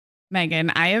Megan,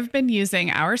 I have been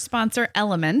using our sponsor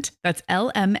Element, that's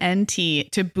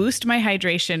LMNT, to boost my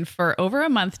hydration for over a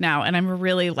month now, and I'm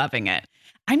really loving it.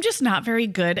 I'm just not very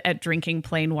good at drinking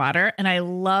plain water, and I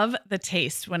love the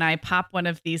taste when I pop one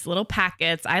of these little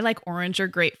packets. I like orange or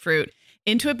grapefruit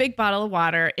into a big bottle of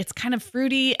water. It's kind of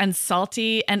fruity and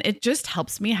salty, and it just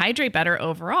helps me hydrate better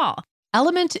overall.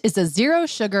 Element is a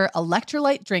zero-sugar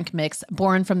electrolyte drink mix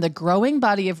born from the growing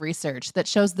body of research that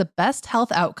shows the best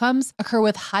health outcomes occur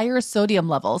with higher sodium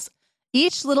levels.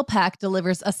 Each little pack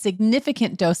delivers a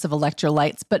significant dose of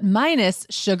electrolytes, but minus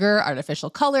sugar, artificial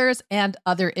colors, and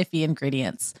other iffy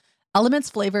ingredients. Element's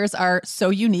flavors are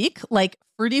so unique, like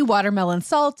fruity watermelon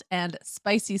salt and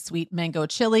spicy sweet mango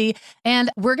chili. And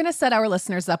we're going to set our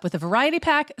listeners up with a variety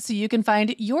pack so you can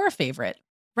find your favorite.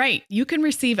 Right. You can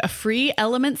receive a free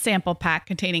Element sample pack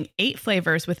containing 8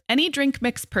 flavors with any drink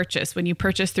mix purchase when you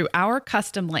purchase through our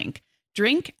custom link,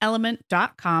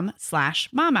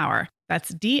 drinkelement.com/momhour.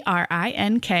 That's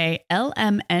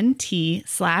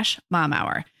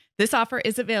DRINKLMNT/momhour. This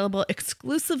is available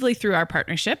exclusively through our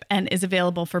partnership and is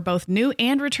available for both new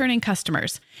and returning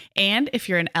customers. And if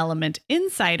you're an Element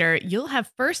insider, you'll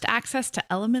have first access to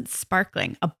Element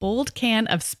Sparkling, a bold can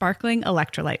of sparkling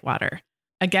electrolyte water.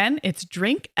 Again, it's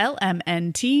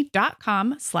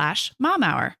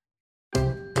drinklmnt.com/momhour.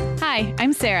 Hi,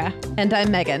 I'm Sarah. And I'm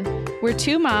Megan. We're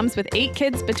 2 moms with 8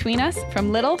 kids between us,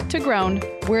 from little to grown.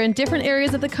 We're in different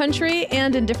areas of the country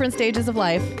and in different stages of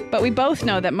life. But we both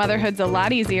know that motherhood's a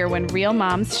lot easier when real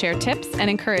moms share tips and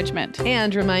encouragement.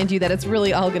 And remind you that it's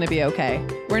really all going to be okay.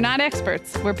 We're not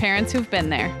experts. We're parents who've been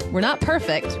there. We're not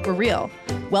perfect. We're real.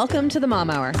 Welcome to the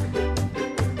Mom Hour.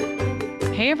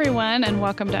 Hey everyone, and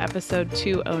welcome to episode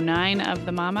 209 of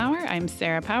the Mom Hour. I'm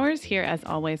Sarah Powers, here as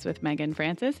always with Megan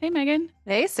Francis. Hey Megan.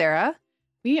 Hey Sarah.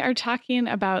 We are talking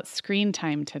about screen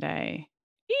time today.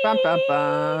 Bum, bum,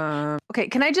 bum. Okay,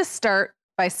 can I just start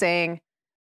by saying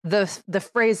the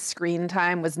phrase screen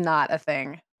time was not a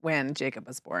thing when Jacob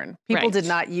was born. People did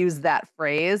not use that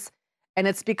phrase, and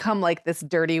it's become like this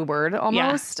dirty word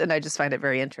almost, and I just find it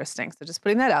very interesting. So just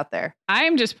putting that out there.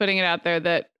 I'm just putting it out there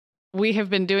that we have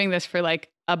been doing this for like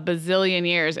a bazillion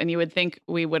years, and you would think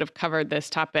we would have covered this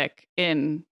topic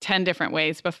in 10 different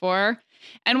ways before,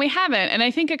 and we haven't. And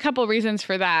I think a couple reasons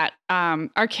for that.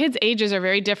 Our kids' ages are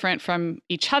very different from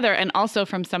each other and also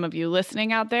from some of you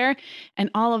listening out there. And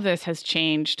all of this has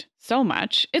changed so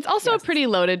much. It's also a pretty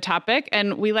loaded topic,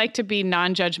 and we like to be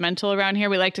non-judgmental around here.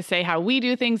 We like to say how we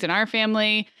do things in our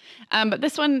family. But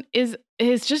this one is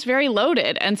just very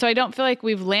loaded. And so I don't feel like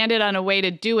we've landed on a way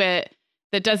to do it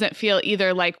that doesn't feel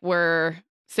either like we're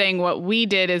saying what we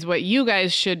did is what you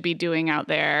guys should be doing out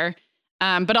there,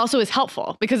 but also is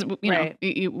helpful because, you know,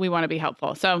 we want to be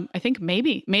helpful. So I think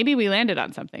maybe we landed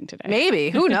on something today. Maybe.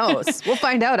 Who knows? We'll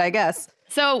find out, I guess.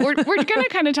 So we're going to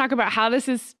kind of talk about how this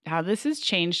has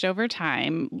changed over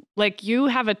time. Like, you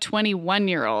have a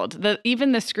 21-year-old.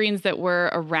 Even the screens that were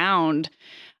around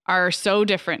are so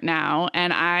different now.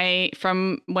 And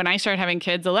from when I started having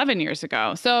kids 11 years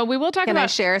ago. So we will talk about... Can I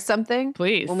share something?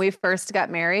 Please. When we first got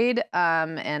married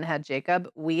and had Jacob,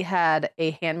 we had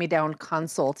a hand-me-down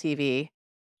console TV.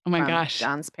 Oh my gosh.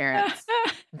 John's parents.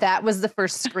 That was the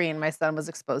first screen my son was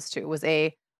exposed to. It was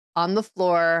a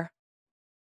on-the-floor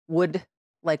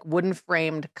wooden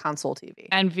framed console TV.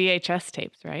 And VHS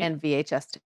tapes, right? And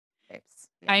VHS tapes.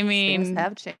 I mean, things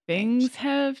have changed. Things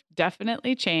have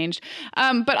definitely changed.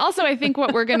 But also, I think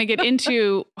what we're going to get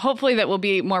into, hopefully that will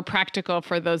be more practical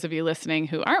for those of you listening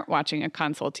who aren't watching a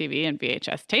console TV and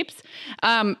VHS tapes,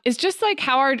 is just like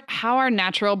how our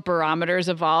natural barometers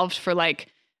evolved for like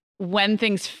when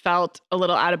things felt a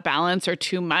little out of balance or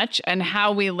too much, and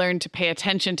how we learned to pay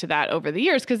attention to that over the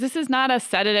years. Because this is not a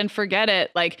set it and forget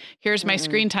it. Like, here's my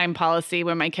screen time policy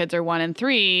when my kids are 1 and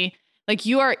 3. Like,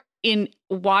 you are in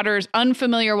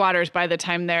unfamiliar waters by the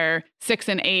time they're 6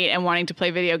 and 8 and wanting to play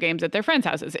video games at their friends'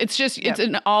 houses. It's just, it's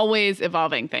an always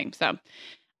evolving thing. So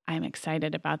I'm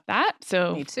excited about that.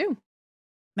 So me too.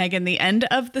 Megan, the end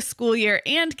of the school year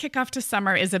and kickoff to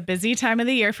summer is a busy time of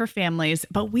the year for families,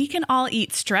 but we can all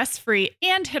eat stress-free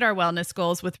and hit our wellness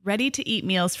goals with ready-to-eat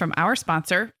meals from our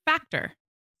sponsor, Factor.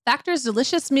 Factor's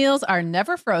delicious meals are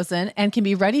never frozen and can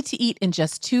be ready to eat in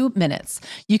just 2 minutes.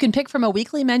 You can pick from a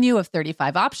weekly menu of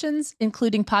 35 options,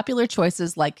 including popular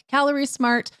choices like Calorie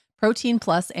Smart, Protein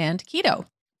Plus, and Keto.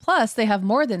 Plus, they have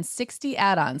more than 60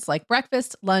 add-ons like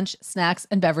breakfast, lunch, snacks,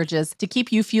 and beverages to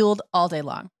keep you fueled all day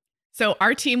long. So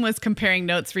our team was comparing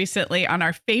notes recently on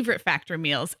our favorite Factor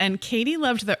meals, and Katie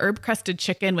loved the herb-crusted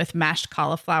chicken with mashed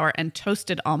cauliflower and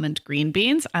toasted almond green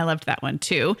beans. I loved that one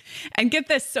too. And get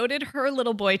this, so did her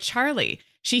little boy, Charlie.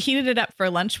 She heated it up for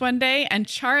lunch one day, and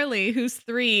Charlie, who's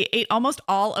 3, ate almost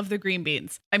all of the green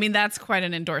beans. I mean, that's quite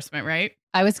an endorsement, right?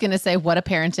 I was going to say, what a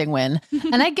parenting win.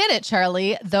 And I get it,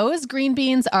 Charlie. Those green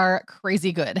beans are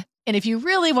crazy good. And if you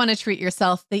really want to treat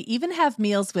yourself, they even have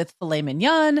meals with filet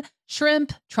mignon,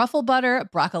 shrimp, truffle butter,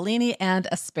 broccolini, and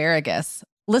asparagus.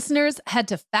 Listeners, head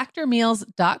to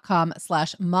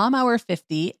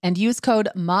factormeals.com/momhour50 and use code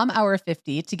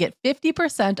momhour50 to get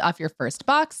 50% off your first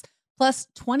box plus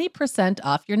 20%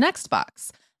 off your next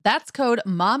box. That's code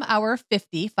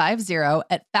momhour50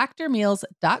 at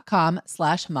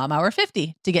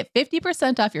factormeals.com/momhour50 to get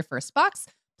 50% off your first box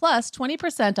plus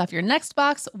 20% off your next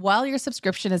box while your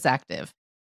subscription is active.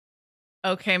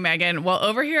 Okay, Megan. Well,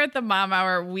 over here at the Mom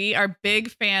Hour, we are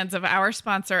big fans of our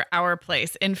sponsor, Our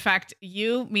Place. In fact,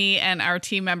 you, me, and our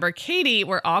team member, Katie,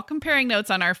 were all comparing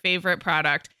notes on our favorite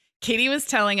product. Katie was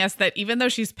telling us that even though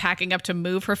she's packing up to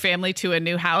move her family to a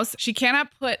new house, she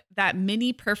cannot put that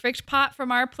mini perfect pot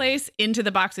from Our Place into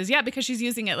the boxes yet because she's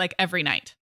using it like every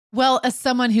night. Well, as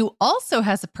someone who also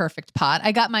has a perfect pot,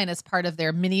 I got mine as part of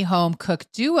their mini home cook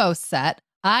duo set.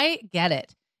 I get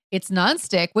it. It's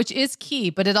nonstick, which is key,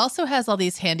 but it also has all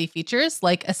these handy features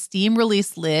like a steam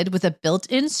release lid with a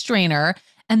built-in strainer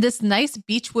and this nice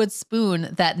beechwood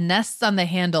spoon that nests on the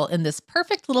handle in this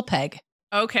perfect little peg.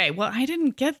 Okay, well, I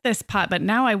didn't get this pot, but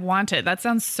now I want it. That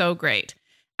sounds so great.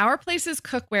 Our Place's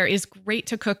cookware is great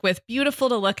to cook with, beautiful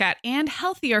to look at, and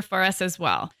healthier for us as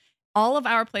well. All of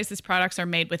Our Place's products are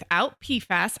made without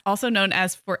PFAS, also known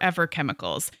as forever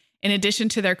chemicals. In addition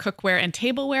to their cookware and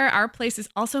tableware, Our Place is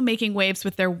also making waves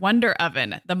with their Wonder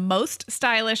Oven, the most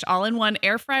stylish all-in-one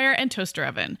air fryer and toaster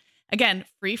oven. Again,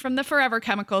 free from the forever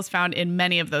chemicals found in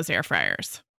many of those air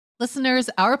fryers. Listeners,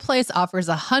 Our Place offers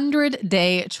a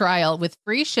 100-day trial with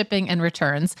free shipping and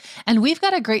returns, and we've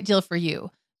got a great deal for you.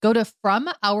 Go to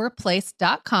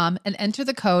FromOurPlace.com and enter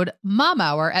the code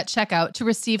MOMHOUR at checkout to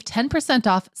receive 10%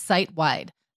 off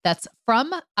site-wide. That's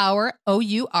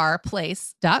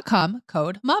FromOurPlace.com,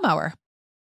 code MOMHOUR.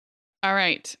 All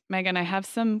right, Megan, I have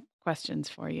some questions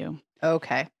for you.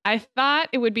 Okay. I thought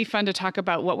it would be fun to talk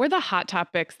about what were the hot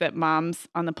topics that moms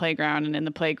on the playground and in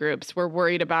the play groups were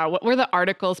worried about. What were the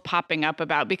articles popping up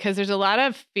about? Because there's a lot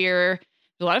of fear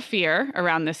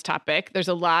around this topic. There's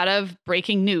a lot of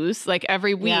breaking news. Like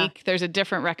every week, there's a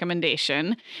different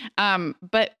recommendation.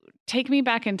 But take me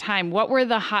back in time. What were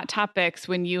the hot topics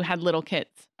when you had little kids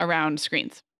around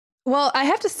screens? Well, I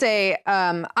have to say,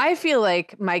 I feel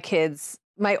like my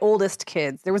oldest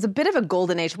kids, there was a bit of a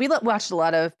golden age. We watched a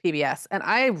lot of PBS, and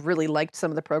I really liked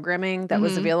some of the programming that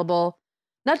was available,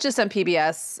 not just on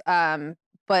PBS,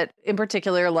 but in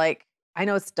particular, like, I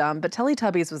know it's dumb, but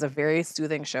Teletubbies was a very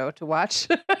soothing show to watch.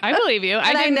 I believe you.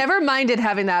 I never minded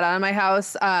having that on in my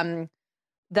house.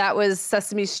 That was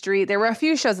Sesame Street. There were a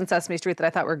few shows in Sesame Street that I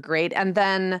thought were great. And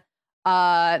then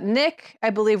Nick, I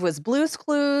believe, was Blue's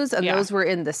Clues. And those were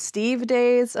in the Steve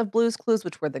days of Blue's Clues,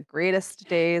 which were the greatest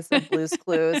days of Blue's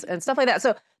Clues and stuff like that.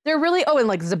 So they're really, and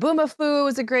like Zaboomafoo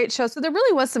was a great show. So there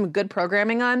really was some good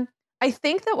programming on. I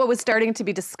think that what was starting to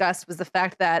be discussed was the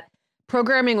fact that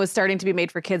programming was starting to be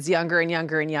made for kids younger and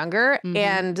younger and younger. Mm-hmm.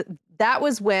 And that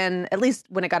was when, at least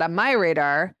when it got on my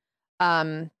radar,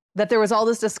 that there was all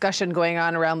this discussion going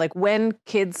on around like when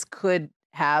kids could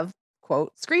have,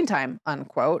 quote, screen time,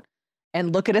 unquote,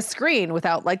 and look at a screen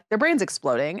without like their brains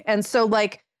exploding. And so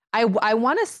like, I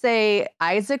want to say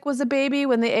Isaac was a baby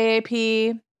when the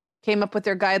AAP came up with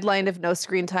their guideline of no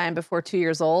screen time before 2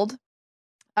 years old.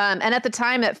 And at the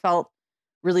time it felt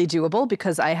really doable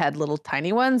because I had little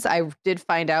tiny ones. I did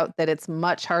find out that it's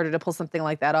much harder to pull something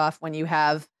like that off when you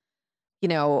have, you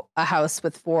know, a house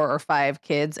with 4 or 5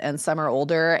 kids and some are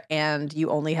older and you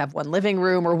only have one living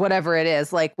room or whatever it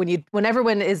is. Like when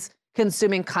everyone is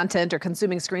consuming content or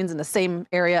consuming screens in the same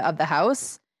area of the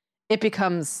house, it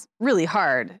becomes really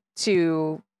hard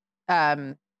to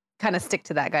kind of stick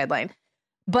to that guideline.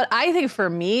 But I think for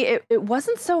me, it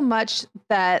wasn't so much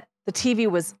that the TV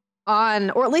was on,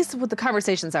 or at least with the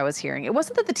conversations I was hearing, it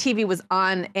wasn't that the TV was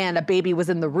on and a baby was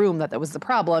in the room that was the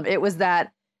problem. It was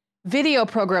that video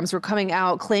programs were coming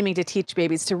out claiming to teach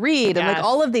babies to read. And like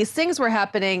all of these things were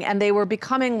happening and they were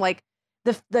becoming like,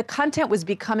 the content was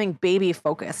becoming baby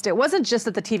focused. It wasn't just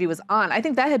that the TV was on. I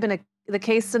think that had been the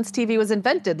case since TV was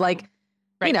invented. Like,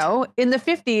 you know, in the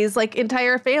 50s, like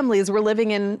entire families were living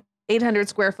in 800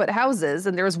 square foot houses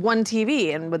and there was one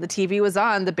TV. And when the TV was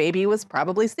on, the baby was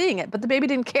probably seeing it, but the baby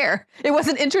didn't care. It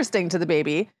wasn't interesting to the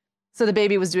baby. So the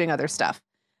baby was doing other stuff.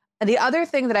 And the other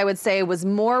thing that I would say was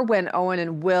more when Owen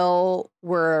and Will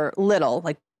were little,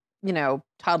 like, you know,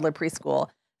 toddler preschool,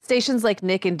 stations like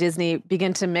Nick and Disney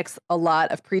begin to mix a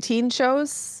lot of preteen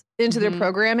shows into their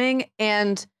programming.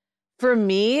 And for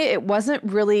me, it wasn't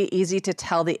really easy to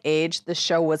tell the age the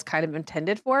show was kind of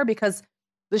intended for, because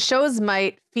the shows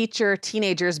might feature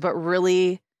teenagers, but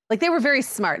really, like, they were very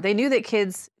smart. They knew that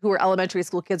kids who were elementary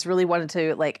school kids really wanted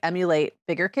to like emulate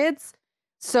bigger kids.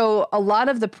 So a lot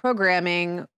of the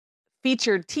programming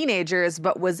featured teenagers,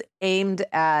 but was aimed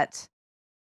at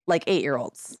like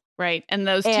 8-year-olds. Right. And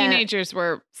those teenagers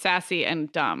were sassy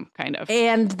and dumb, kind of.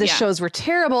 And the shows were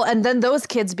terrible. And then those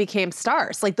kids became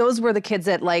stars. Like, those were the kids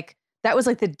that that was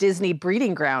like the Disney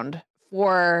breeding ground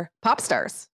for pop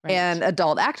stars and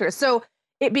adult actors. So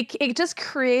it just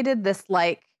created this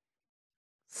like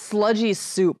sludgy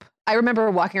soup. I remember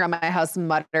walking around my house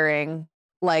muttering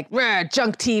like,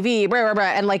 junk TV, rah, rah,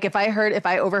 rah. And like, if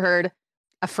I overheard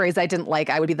a phrase I didn't like,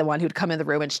 I would be the one who'd come in the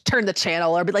room and turn the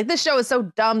channel or be like, this show is so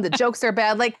dumb. The jokes are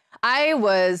bad. Like, I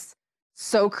was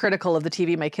so critical of the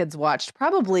TV my kids watched.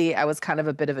 Probably I was kind of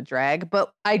a bit of a drag,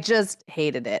 but I just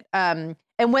hated it. And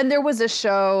when there was a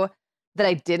show that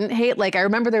I didn't hate, like, I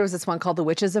remember there was this one called The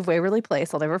Witches of Waverly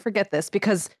Place. I'll never forget this,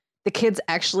 because the kids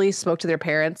actually spoke to their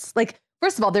parents. Like,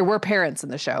 first of all, there were parents in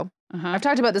the show. I've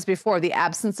talked about this before, the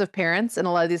absence of parents in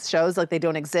a lot of these shows, like they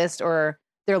don't exist, or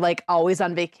they're like always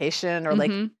on vacation, or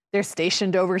like they're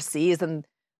stationed overseas and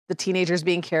the teenagers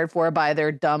being cared for by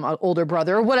their dumb older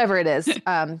brother or whatever it is.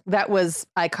 That was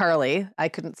iCarly. I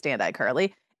couldn't stand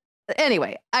iCarly.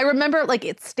 Anyway, I remember like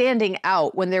it standing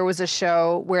out when there was a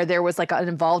show where there was like an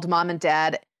involved mom and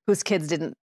dad whose kids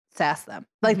didn't sass them.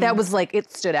 Like that was like,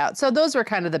 it stood out. So those were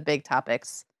kind of the big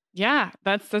topics. Yeah,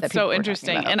 that's so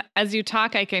interesting. And as you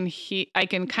talk, I can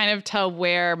kind of tell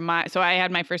where so I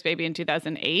had my first baby in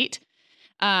 2008.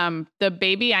 The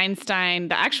Baby Einstein,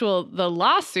 the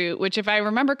lawsuit, which if I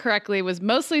remember correctly, was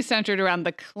mostly centered around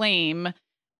the claim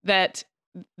that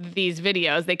these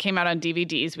videos, they came out on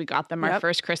DVDs. We got them our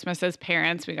first Christmas as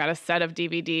parents. We got a set of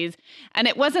DVDs. And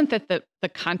it wasn't that the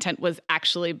content was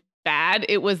actually bad.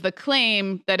 It was the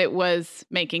claim that it was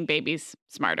making babies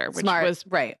smarter, which was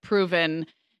proven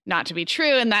not to be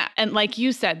true. And like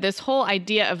you said, this whole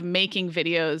idea of making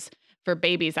videos for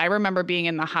babies. I remember being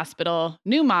in the hospital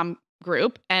new mom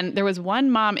group, and there was one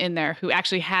mom in there who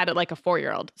actually had like a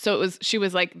 4-year-old. So she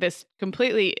was like this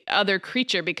completely other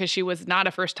creature, because she was not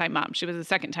a first-time mom. She was a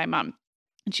second-time mom.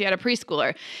 And she had a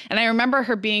preschooler. And I remember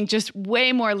her being just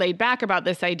way more laid back about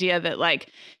this idea that like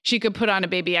she could put on a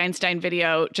Baby Einstein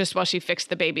video just while she fixed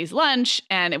the baby's lunch,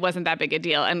 and it wasn't that big a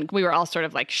deal. And we were all sort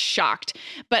of like shocked.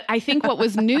 But I think what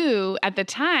was new at the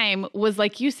time was,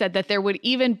 like you said, that there would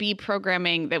even be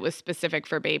programming that was specific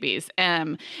for babies.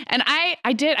 And I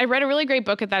read a really great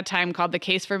book at that time called The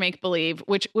Case for Make Believe,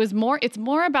 which was it's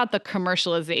more about the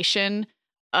commercialization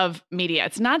of media.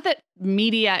 It's not that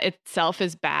media itself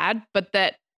is bad, but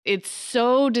that it's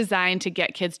so designed to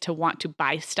get kids to want to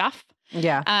buy stuff.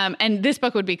 Yeah. And this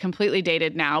book would be completely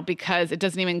dated now, because it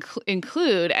doesn't even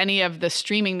include any of the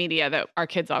streaming media that our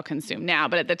kids all consume now.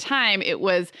 But at the time, it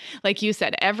was, like you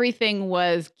said, everything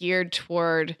was geared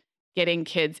toward getting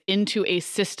kids into a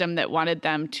system that wanted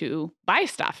them to buy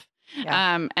stuff.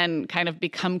 Yeah. And kind of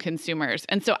become consumers.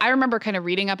 And so I remember kind of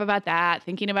reading up about that,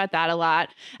 thinking about that a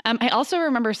lot. I also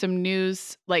remember some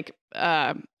news, like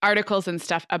articles and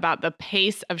stuff about the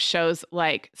pace of shows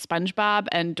like SpongeBob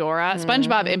and Dora,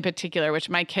 SpongeBob in particular, which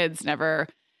my kids never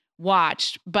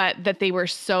watched, but that they were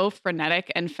so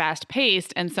frenetic and fast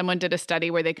paced. And someone did a study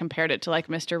where they compared it to like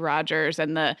Mr. Rogers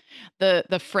and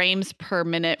the frames per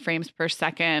minute, frames per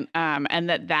second. And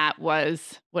that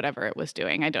was whatever it was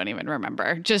doing. I don't even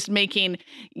remember. Just making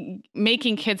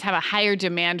kids have a higher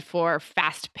demand for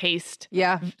fast paced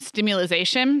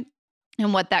stimulation,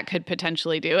 and what that could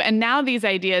potentially do. And now these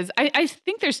ideas, I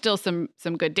think there's still some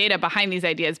good data behind these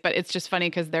ideas, but it's just funny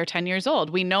because they're 10 years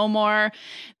old. We know more.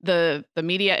 The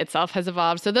media itself has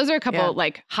evolved. So those are a couple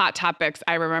like hot topics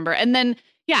I remember. And then,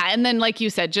 like you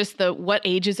said, just what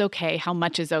age is okay, how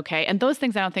much is okay. And those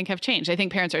things I don't think have changed. I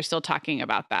think parents are still talking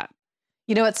about that.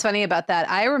 You know what's funny about that?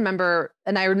 I remember,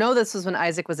 and I know this was when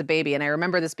Isaac was a baby, and I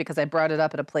remember this because I brought it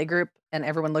up at a play group and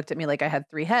everyone looked at me like I had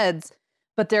 3 heads.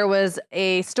 But there was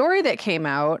a story that came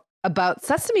out about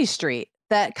Sesame Street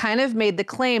that kind of made the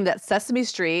claim that Sesame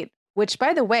Street, which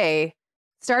by the way,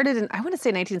 started in, I want to say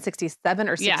 1967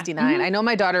 or 69. I know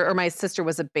my daughter or my sister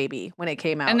was a baby when it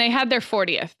came out. And they had their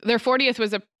 40th. Their 40th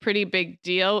was a pretty big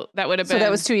deal. That would have been. So that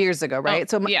was 2 years ago,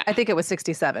 right? I think it was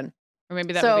 67. Or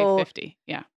maybe that would be 50.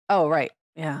 Yeah. Oh, right.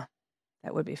 Yeah.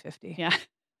 That would be 50. Yeah.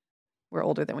 We're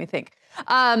older than we think.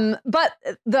 But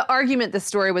the argument the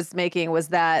story was making was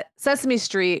that Sesame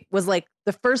Street was like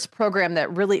the first program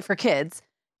that really, for kids,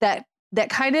 that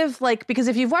kind of like, because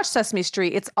if you've watched Sesame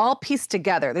Street, it's all pieced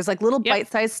together. There's like little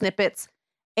bite-sized snippets,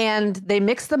 and they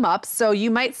mix them up. So you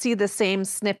might see the same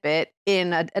snippet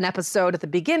in an episode at the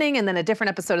beginning and then a different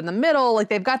episode in the middle. Like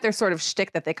they've got their sort of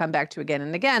shtick that they come back to again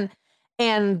and again.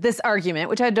 And this argument,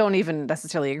 which I don't even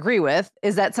necessarily agree with,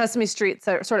 is that Sesame Street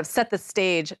sort of set the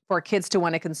stage for kids to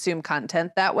want to consume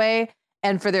content that way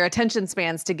and for their attention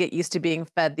spans to get used to being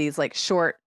fed these like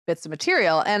short bits of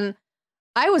material. And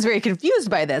I was very confused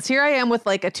by this. Here I am with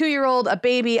like a 2-year-old, a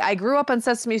baby. I grew up on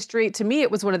Sesame Street. To me, it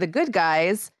was one of the good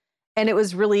guys. And it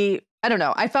was really, I don't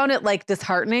know, I found it like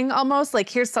disheartening almost. Like,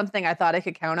 here's something I thought I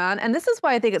could count on. And this is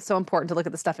why I think it's so important to look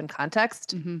at the stuff in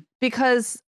context,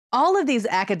 because all of these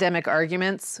academic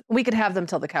arguments, we could have them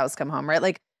till the cows come home, right?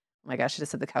 Like, oh my gosh, I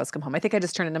just said the cows come home. I think I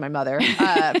just turned into my mother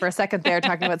for a second there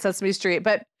talking about Sesame Street.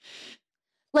 But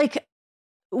like,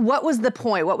 what was the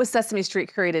point? What was Sesame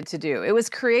Street created to do? It was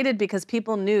created because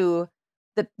people knew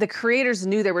that the creators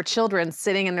knew there were children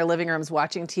sitting in their living rooms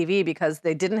watching TV because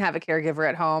they didn't have a caregiver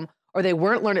at home or they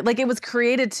weren't learning. Like, it was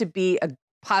created to be a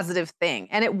positive thing,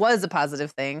 and it was a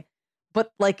positive thing.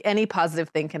 But like any positive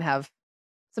thing can have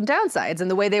some downsides.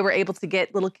 And the way they were able to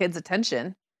get little kids'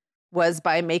 attention was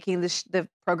by making the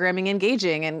programming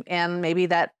engaging, and maybe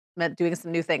that meant doing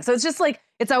some new things. So it's just like,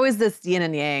 it's always this yin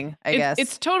and yang, I guess.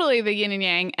 It's totally the yin and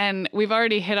yang. And we've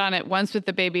already hit on it once with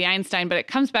the baby Einstein, but it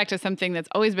comes back to something that's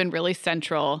always been really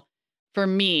central for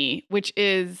me, which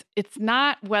is it's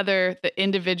not whether the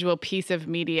individual piece of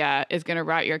media is going to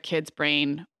rot your kid's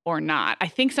brain or not. I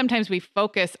think sometimes we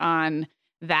focus on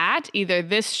that, either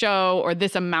this show or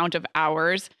this amount of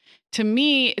hours. To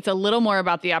me, it's a little more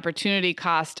about the opportunity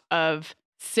cost of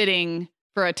sitting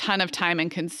for a ton of time and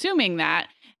consuming that.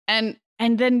 And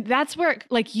then that's where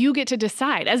like you get to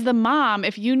decide as the mom,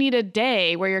 if you need a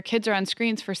day where your kids are on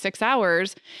screens for 6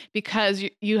 hours because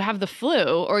you have the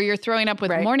flu or you're throwing up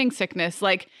with morning sickness,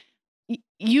 like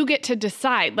you get to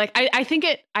decide. Like, I think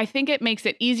it makes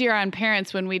it easier on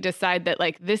parents when we decide that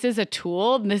like, this is a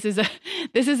tool, and this is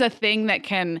a thing that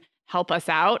can help us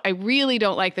out. I really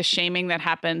don't like the shaming that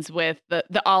happens with the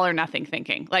all or nothing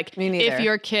thinking. Like, if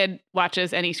your kid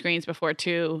watches any screens before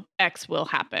 2, X will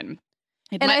happen.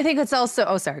 I think it's also,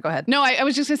 oh, sorry, go ahead. No, I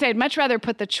was just gonna say, I'd much rather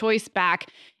put the choice back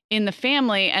in the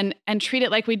family and treat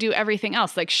it like we do everything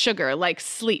else, like sugar, like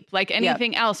sleep, like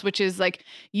anything else, which is like,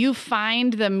 you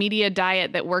find the media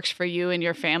diet that works for you and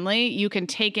your family. You can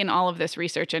take in all of this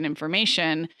research and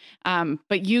information,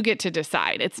 but you get to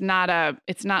decide. It's not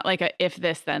like a if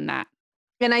this, then that.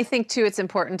 And I think too, it's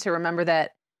important to remember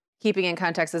that, keeping in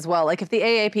context as well, like if the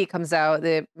AAP comes out,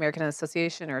 the American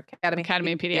Association or Academy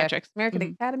of Pediatrics, American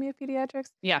Academy of Pediatrics.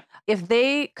 Yeah. If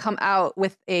they come out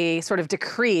with a sort of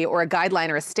decree or a guideline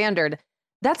or a standard,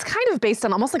 that's kind of based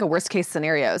on almost like a worst case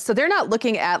scenario. So they're not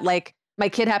looking at like, my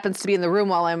kid happens to be in the room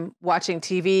while I'm watching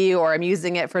TV, or I'm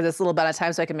using it for this little bit of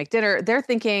time so I can make dinner. They're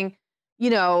thinking,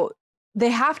 they really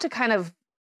have to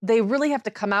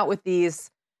come out with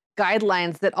these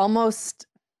guidelines that almost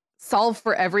solve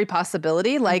for every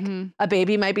possibility. Like a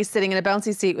baby might be sitting in a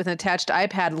bouncy seat with an attached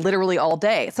iPad literally all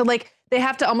day. So like they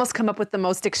have to almost come up with the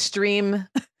most extreme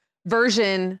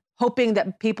version, hoping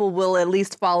that people will at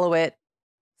least follow it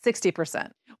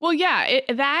 60%. Well, yeah,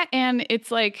 and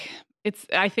it's like,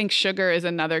 I think sugar is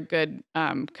another good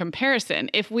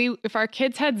comparison. If our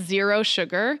kids had 0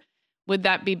 sugar, would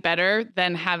that be better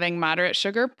than having moderate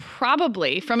sugar?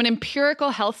 Probably. From an empirical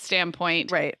health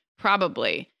standpoint, right?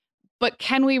 Probably. But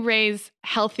can we raise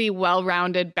healthy,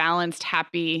 well-rounded, balanced,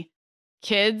 happy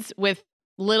kids with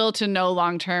little to no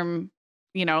long-term,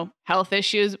 health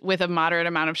issues with a moderate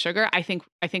amount of sugar? I think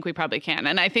we probably can.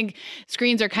 And I think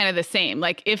screens are kind of the same.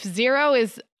 Like, if 0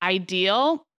 is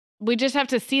ideal, we just have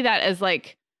to see that as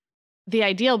like the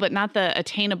ideal, but not the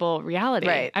attainable reality.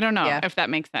 Right. I don't know if that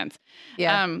makes sense.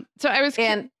 Yeah. So I was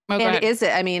and is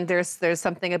it? I mean, there's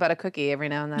something about a cookie every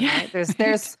now and then,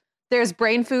 right? There's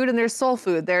brain food and there's soul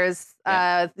food. There's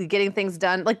getting things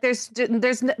done. Like there's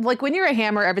like when you're a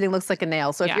hammer, everything looks like a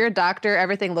nail. So if you're a doctor,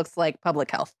 everything looks like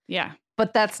public health. Yeah.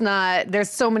 But that's not, there's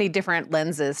so many different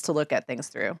lenses to look at things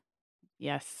through.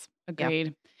 Yes. Agreed.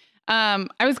 Yeah.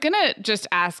 I was going to just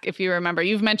ask if you remember,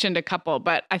 you've mentioned a couple,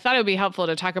 but I thought it would be helpful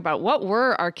to talk about what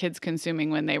were our kids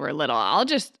consuming when they were little. I'll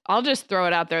just throw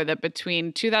it out there that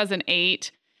between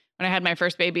 2008, when I had my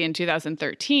first baby, in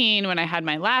 2013, when I had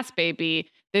my last baby,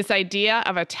 this idea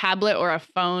of a tablet or a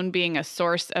phone being a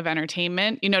source of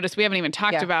entertainment. You notice we haven't even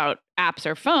talked about apps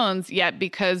or phones yet,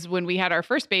 because when we had our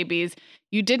first babies,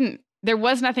 there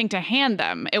was nothing to hand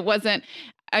them. I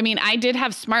did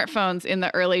have smartphones in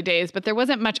the early days, but there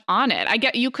wasn't much on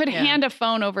it. You could hand a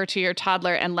phone over to your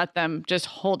toddler and let them just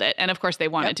hold it. And of course they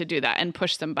wanted to do that and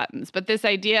push some buttons. But this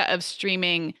idea of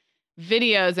streaming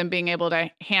videos and being able to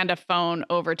hand a phone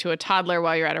over to a toddler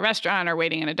while you're at a restaurant or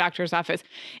waiting in a doctor's office.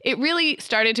 It really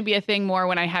started to be a thing more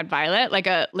when I had Violet, like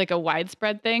a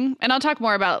widespread thing. And I'll talk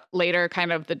more about later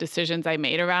kind of the decisions I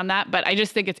made around that. But I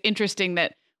just think it's interesting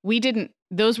that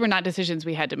those were not decisions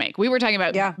we had to make. We were talking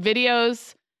about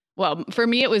videos. Well, for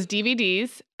me, it was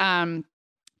DVDs,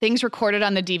 things recorded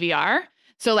on the DVR.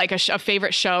 So like a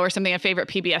favorite show or something, a favorite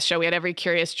PBS show. We had every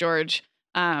Curious George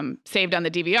saved on the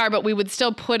DVR, but we would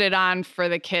still put it on for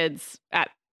the kids at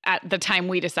the time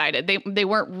we decided. They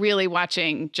weren't really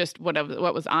watching just what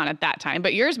was on at that time,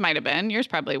 but yours might have been. Yours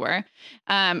probably were.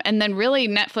 And then really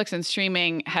Netflix and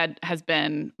streaming has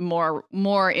been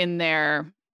more in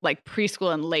their like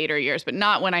preschool and later years, but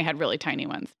not when I had really tiny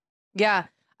ones. Yeah.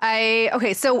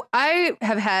 So I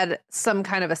have had some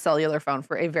kind of a cellular phone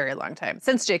for a very long time,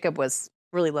 since Jacob was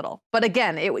really little. But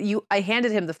again, I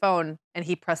handed him the phone and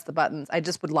he pressed the buttons. I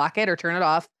just would lock it or turn it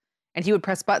off and he would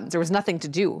press buttons. There was nothing to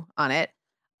do on it.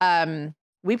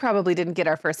 We probably didn't get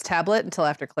our first tablet until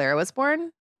after Clara was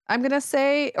born, I'm going to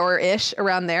say, or ish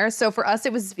around there. So for us,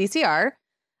 it was VCR.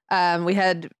 We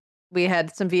had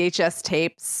some VHS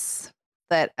tapes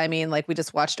that, I mean, like we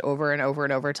just watched over and over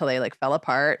and over till they like fell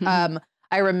apart. Mm-hmm.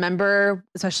 I remember,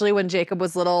 especially when Jacob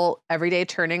was little, every day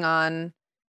turning on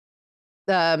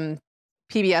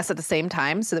PBS at the same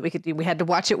time so that we had to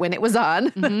watch it when it was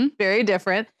on. Mm-hmm. Very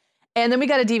different. And then we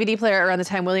got a DVD player around the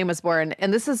time William was born.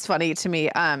 And this is funny to me.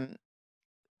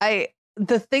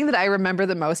 The thing that I remember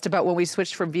the most about when we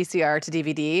switched from VCR to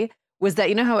DVD was that,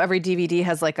 you know how every DVD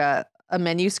has like a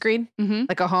menu screen, mm-hmm.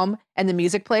 like a home, and the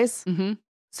music plays? Mm-hmm.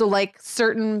 So like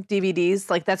certain DVDs,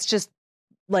 like that's just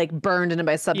like burned into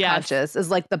my subconscious is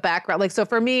like the background. Like, so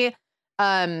for me,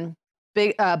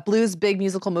 Blue's Big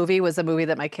Musical Movie was a movie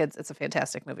that my kids, it's a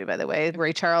fantastic movie, by the way.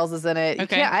 Ray Charles is in it.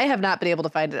 Okay. I have not been able to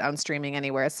find it on streaming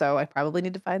anywhere, so I probably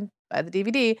need to buy the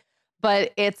DVD.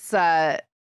 But it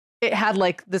had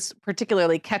like this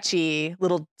particularly catchy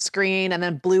little screen, and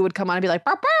then Blue would come on and be like,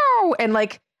 bow, bow, and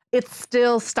like it's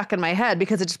still stuck in my head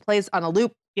because it just plays on a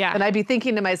loop. Yeah. And I'd be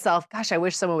thinking to myself, gosh, I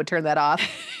wish someone would turn that off.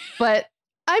 But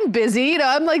I'm busy, you know,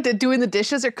 I'm like doing the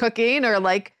dishes or cooking or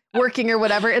like working or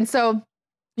whatever. And so,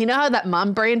 you know how that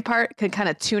mom brain part could kind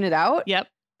of tune it out? Yep.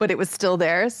 But it was still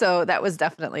there. So that was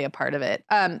definitely a part of it.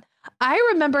 I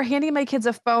remember handing my kids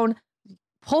a phone,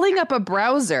 pulling up a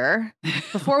browser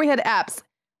before we had apps,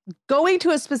 going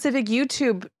to a specific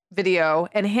YouTube video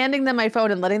and handing them my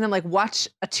phone and letting them like watch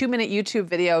a 2-minute YouTube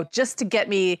video just to get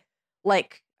me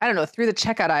like, I don't know, through the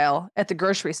checkout aisle at the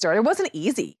grocery store. It wasn't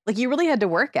easy. Like you really had to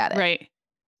work at it. Right.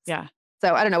 Yeah.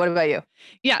 So I don't know. What about you?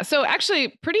 Yeah. So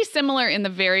actually pretty similar in the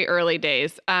very early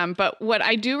days. But what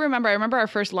I do remember, I remember our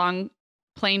first long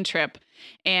plane trip,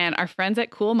 and our friends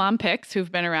at Cool Mom Picks,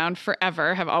 who've been around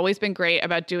forever, have always been great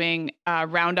about doing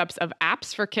roundups of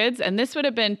apps for kids. And this would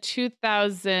have been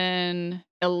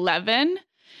 2011.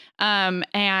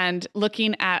 And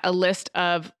looking at a list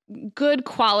of good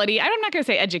quality, I'm not going to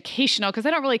say educational because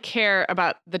I don't really care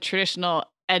about the traditional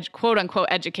quote unquote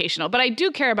educational, but I do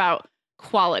care about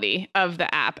quality of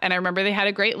the app. And I remember they had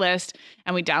a great list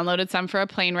and we downloaded some for a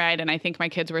plane ride. And I think my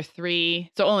kids were 3.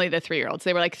 So only the 3-year-olds,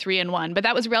 they were like 3 and 1, but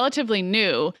that was relatively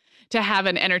new to have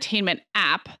an entertainment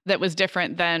app that was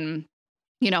different than,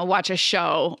 you know, watch a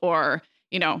show or,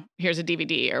 you know, here's a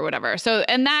DVD or whatever. So,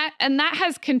 and that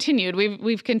has continued.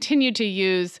 We've continued to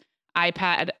use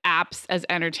iPad apps as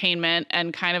entertainment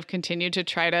and kind of continued to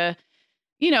try to,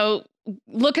 you know,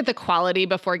 look at the quality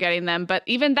before getting them. But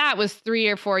even that was 3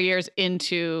 or 4 years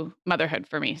into motherhood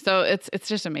for me. So it's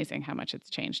just amazing how much it's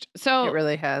changed. So it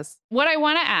really has. What I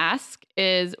want to ask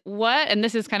is and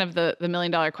this is kind of the $1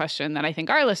 million question that I think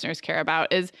our listeners care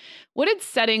about, is what did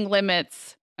setting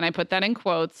limits, and I put that in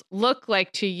quotes, look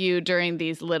like to you during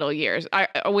these little years?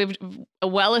 We've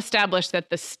well established that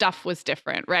the stuff was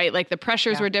different, right? Like the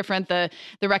pressures were different, the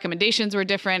recommendations were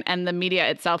different, and the media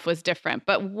itself was different.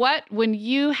 But when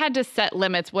you had to set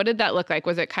limits, what did that look like?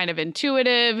 Was it kind of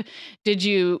intuitive? Did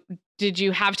you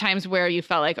have times where you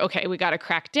felt like, okay, we got to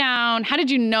crack down? How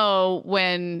did you know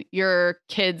when your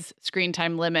kid's screen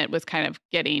time limit was kind of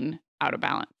getting out of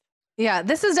balance? Yeah,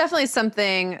 this is definitely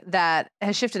something that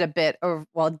has shifted a bit,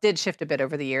 did shift a bit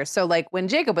over the years. So like when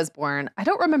Jacob was born, I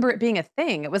don't remember it being a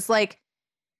thing. It was like,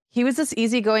 he was this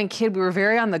easygoing kid. We were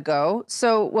very on the go.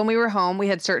 So when we were home, we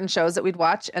had certain shows that we'd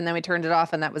watch and then we turned it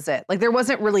off and that was it. Like there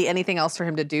wasn't really anything else for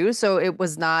him to do. So it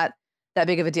was not that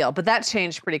big of a deal, but that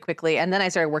changed pretty quickly. And then I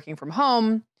started working from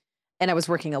home and I was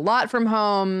working a lot from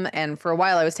home. And for a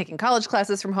while I was taking college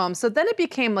classes from home. So then it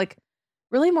became like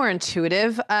really more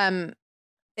intuitive.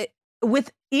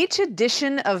 With each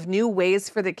addition of new ways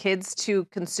for the kids to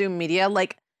consume media,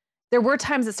 like there were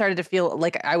times it started to feel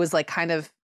like I was like kind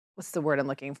of, what's the word I'm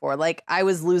looking for? Like I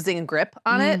was losing a grip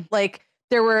on it. Like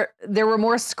there were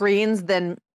more screens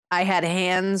than I had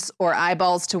hands or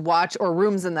eyeballs to watch or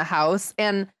rooms in the house.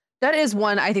 And that is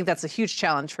one, I think that's a huge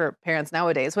challenge for parents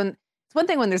nowadays. When it's one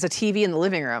thing when there's a TV in the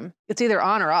living room, it's either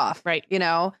on or off, right? You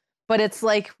know, but it's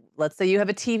like, let's say you have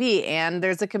a TV and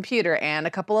there's a computer and a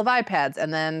couple of iPads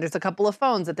and then there's a couple of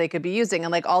phones that they could be using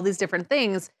and like all these different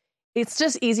things. It's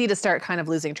just easy to start kind of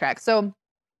losing track. So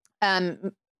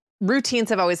routines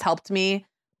have always helped me,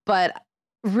 but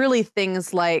really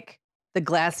things like the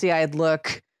glassy-eyed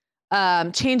look,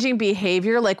 changing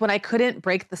behavior. Like when I couldn't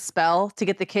break the spell to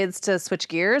get the kids to switch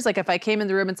gears, like if I came in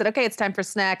the room and said, okay, it's time for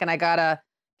snack and I gotta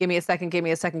give me a second,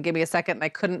 and I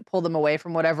couldn't pull them away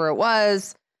from whatever it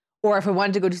was. Or if I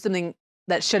wanted to go do something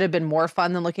that should have been more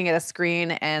fun than looking at a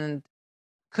screen and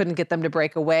couldn't get them to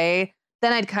break away,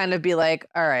 then I'd kind of be like,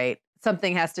 all right,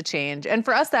 something has to change. And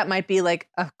for us, that might be like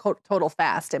a total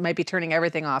fast. It might be turning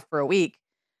everything off for a week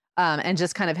and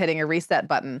just kind of hitting a reset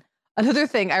button. Another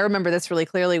thing, I remember this really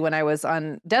clearly when I was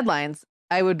on deadlines,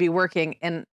 I would be working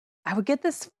and I would get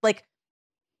this, like,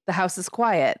 the house is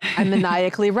quiet. I'm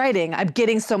maniacally writing. I'm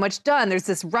getting so much done. There's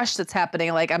this rush that's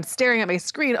happening. Like I'm staring at my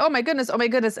screen. Oh my goodness.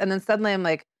 And then suddenly I'm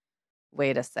like,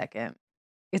 wait a second.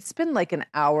 It's been like an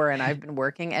hour and I've been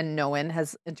working and no one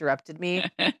has interrupted me.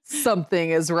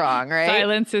 Something is wrong, right?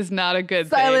 Silence is not a good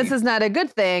thing. Silence is not a good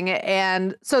thing.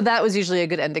 And so that was usually a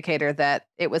good indicator that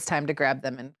it was time to grab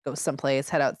them and go someplace,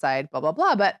 head outside, blah, blah,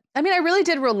 blah. But I mean, I really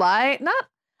did I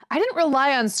didn't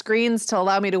rely on screens to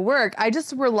allow me to work. I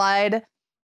just relied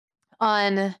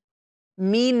on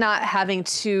me not having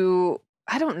to,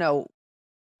 I don't know,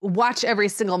 watch every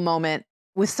single moment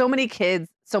with so many kids,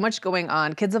 so much going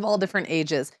on, kids of all different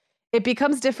ages. It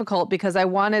becomes difficult because I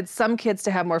wanted some kids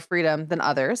to have more freedom than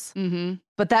others. Mm-hmm.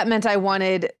 But that meant I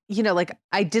wanted, like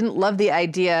I didn't love the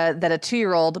idea that a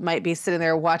 2-year-old might be sitting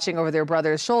there watching over their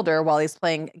brother's shoulder while he's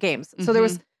playing games. Mm-hmm. So there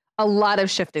was a lot of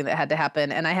shifting that had to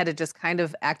happen and I had to just kind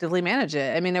of actively manage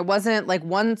it. I mean, it wasn't like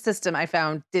one system I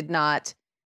found did not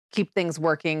keep things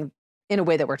working in a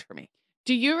way that worked for me.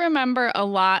 Do you remember a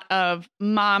lot of,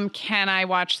 Mom, can I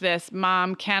watch this?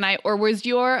 Mom, can I? Or was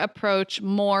your approach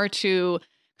more to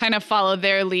kind of follow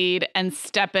their lead and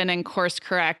step in and course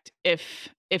correct if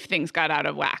things got out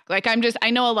of whack? Like I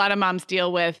know a lot of moms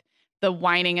deal with the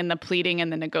whining and the pleading and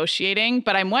the negotiating,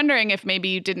 but I'm wondering if maybe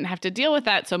you didn't have to deal with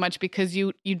that so much because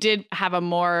you did have a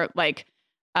more like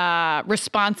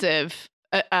responsive,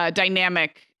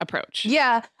 dynamic approach.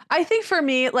 Yeah. I think for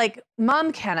me, like,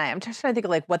 Mom, can I? I'm just trying to think of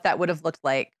like what that would have looked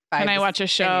like 5 Can I watch a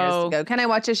show? Years ago. Can I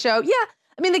watch a show? Yeah.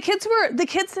 I mean, the kids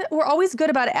were always good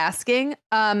about asking.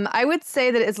 I would say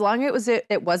that as long as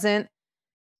it wasn't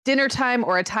dinner time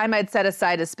or a time I'd set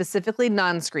aside as specifically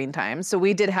non-screen time. So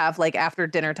we did have like after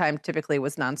dinner time typically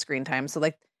was non-screen time. So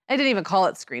like I didn't even call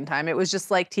it screen time. It was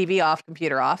just like TV off,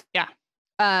 computer off. Yeah.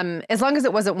 As long as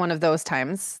it wasn't one of those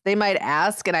times, they might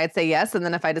ask and I'd say yes. And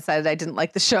then if I decided I didn't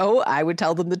like the show, I would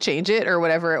tell them to change it or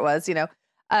whatever it was,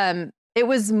 It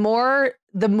was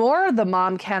the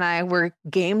Mom, can I were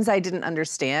games I didn't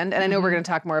understand. And I know we're going to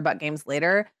talk more about games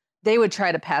later. They would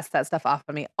try to pass that stuff off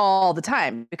on me all the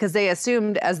time because they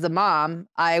assumed as the mom,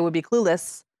 I would be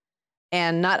clueless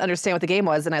and not understand what the game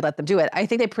was, and I'd let them do it. I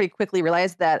think they pretty quickly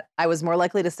realized that I was more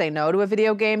likely to say no to a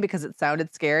video game because it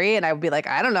sounded scary, and I would be like,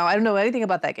 I don't know anything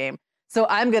about that game. So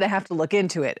I'm going to have to look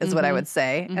into it, is what I would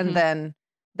say. And then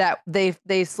that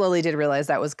they slowly did realize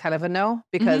that was kind of a no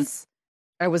because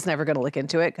I was never going to look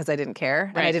into it because I didn't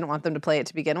care, and I didn't want them to play it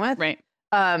to begin with. Right.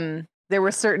 There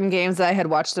were certain games that I had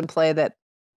watched them play that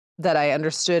I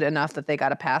understood enough that they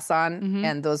got a pass on,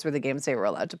 and those were the games they were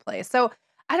allowed to play. So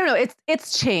I don't know.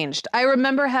 It's changed. I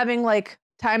remember having like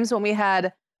times when we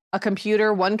had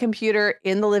one computer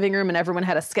in the living room and everyone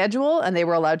had a schedule and they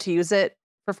were allowed to use it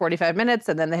for 45 minutes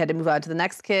and then they had to move on to the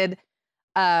next kid.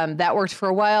 That worked for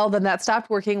a while. Then that stopped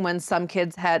working when some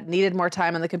kids needed more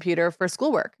time on the computer for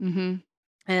schoolwork.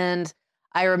 And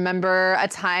I remember a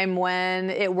time when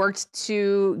it worked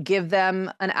to give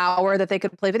them an hour that they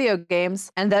could play video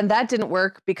games. And then that didn't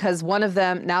work because one of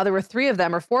them, now there were 3 of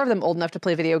them or 4 of them old enough to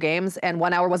play video games. And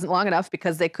 1 hour wasn't long enough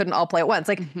because they couldn't all play at once.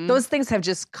 Like those things have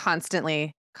just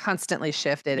constantly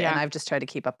shifted. And I've just tried to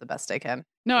keep up the best I can.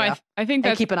 No, yeah. I think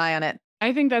that's, keep an eye on it.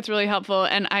 I think that's really helpful.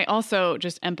 And I also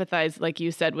just empathize, like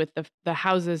you said, with the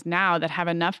houses now that have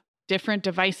enough different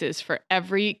devices for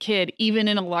every kid, even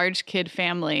in a large kid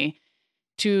family,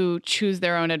 to choose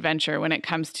their own adventure when it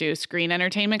comes to screen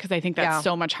entertainment, because I think that's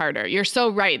so much harder. You're so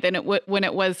right. Then when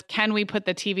it was, can we put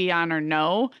the TV on or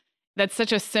no? that's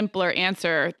such a simpler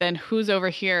answer than who's over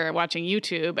here watching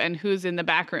YouTube and who's in the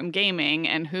back room gaming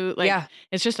and who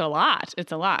it's just a lot.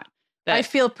 It's a lot. I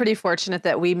feel pretty fortunate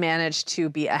that we managed to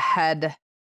be ahead.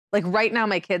 Like right now,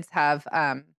 my kids have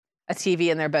a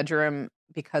TV in their bedroom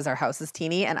because our house is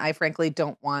teeny, and I frankly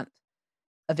don't want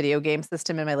a video game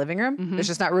system in my living room. Mm-hmm. There's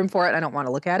just not room for it. I don't want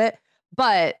to look at it.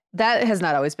 But that has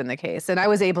not always been the case. And I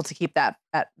was able to keep that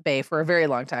at bay for a very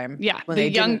long time. Yeah. The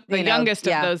youngest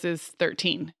of those is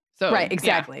 13. So right.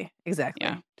 Exactly. Exactly.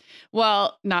 Yeah.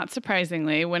 Well, not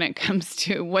surprisingly, when it comes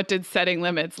to what did setting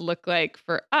limits look like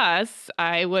for us,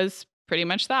 I was pretty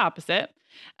much the opposite.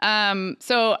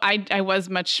 So I was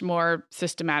much more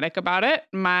systematic about it.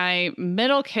 My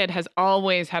middle kid has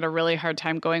always had a really hard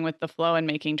time going with the flow and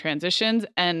making transitions,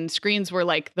 and screens were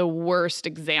like the worst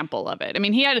example of it. I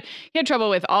mean, he had trouble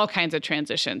with all kinds of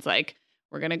transitions, like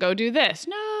we're going to go do this.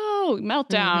 No,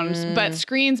 meltdowns, but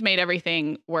screens made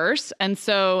everything worse. And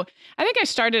so I think I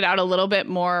started out a little bit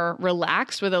more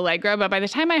relaxed with Allegra, but by the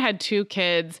time I had 2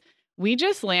 kids, we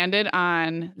just landed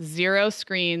on 0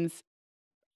 screens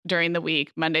during the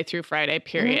week, Monday through Friday,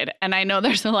 period. Mm-hmm. And I know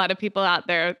there's a lot of people out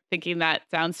there thinking that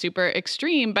sounds super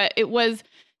extreme, but it was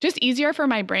just easier for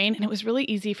my brain. And it was really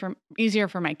easier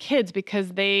for my kids because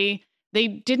they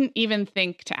didn't even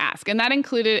think to ask. And that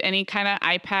included any kind of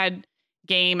iPad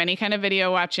game, any kind of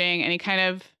video watching, any kind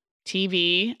of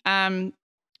TV.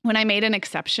 When I made an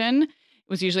exception,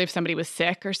 it was usually if somebody was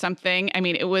sick or something. I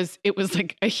mean, it was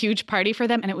like a huge party for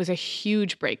them, and it was a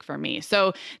huge break for me.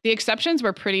 So the exceptions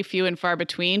were pretty few and far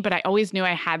between, but I always knew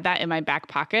I had that in my back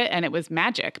pocket, and it was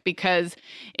magic because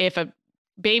if a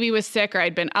baby was sick or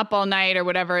I'd been up all night or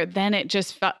whatever, then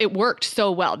it worked so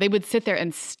well. They would sit there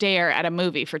and stare at a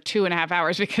movie for 2.5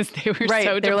 hours because they were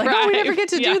so deprived. They were like, oh, we never get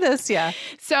to do this. Yeah.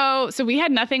 So we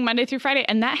had nothing Monday through Friday,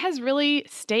 and that has really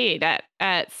stayed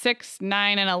at 6,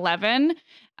 9, and 11.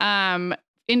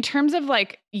 In terms of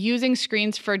like using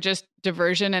screens for just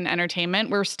diversion and entertainment,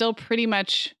 we're still pretty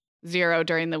much 0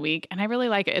 during the week. And I really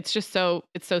like it. It's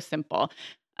so simple.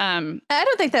 I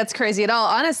don't think that's crazy at all.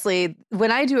 Honestly,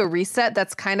 when I do a reset,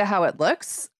 that's kind of how it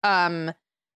looks.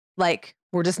 Like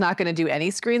we're just not going to do any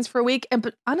screens for a week.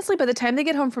 But honestly, by the time they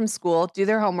get home from school, do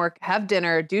their homework, have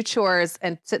dinner, do chores,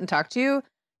 and sit and talk to you,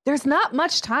 there's not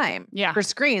much time for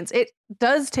screens. It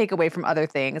does take away from other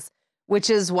things, which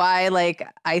is why like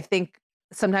I think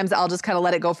sometimes I'll just kind of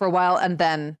let it go for a while. And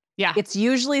then it's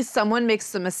usually someone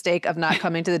makes the mistake of not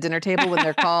coming to the dinner table when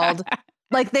they're called.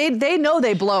 Like they know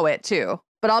they blow it too.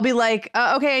 But I'll be like,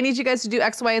 okay, I need you guys to do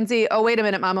X, Y, and Z. Oh, wait a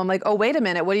minute, Mom. I'm like, oh, wait a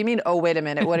minute. What do you mean? Oh, wait a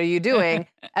minute. What are you doing?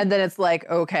 And then it's like,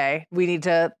 okay, we need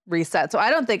to reset. So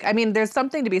there's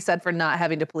something to be said for not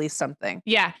having to police something.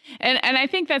 Yeah. And I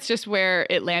think that's just where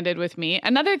it landed with me.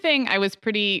 Another thing I was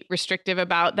pretty restrictive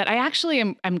about that I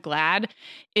actually I'm glad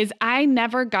is I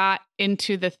never got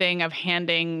into the thing of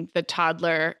handing the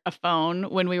toddler a phone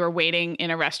when we were waiting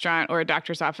in a restaurant or a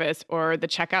doctor's office or the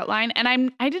checkout line.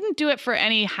 And I didn't do it for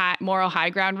any moral high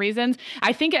ground reasons.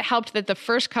 I think it helped that the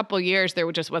first couple years there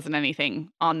just wasn't anything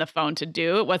on the phone to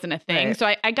do. It wasn't a thing. Right.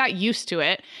 So I got used to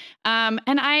it. And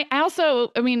I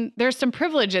also, there's some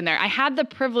privilege in there. I had the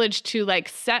privilege to like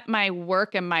set my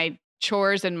work and my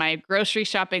chores and my grocery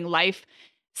shopping life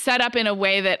set up in a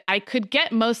way that I could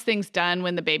get most things done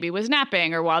when the baby was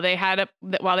napping or while they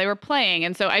were playing.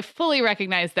 And so I fully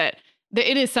recognize that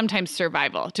it is sometimes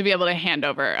survival to be able to hand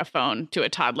over a phone to a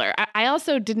toddler. I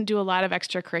also didn't do a lot of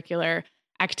extracurricular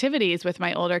activities with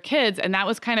my older kids, and that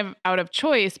was kind of out of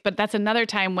choice. But that's another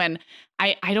time when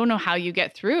I don't know how you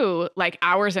get through like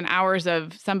hours and hours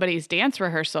of somebody's dance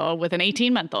rehearsal with an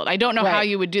 18-month-old. I don't know how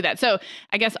you would do that. So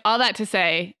I guess all that to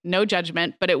say, no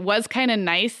judgment, but it was kind of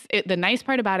nice. The nice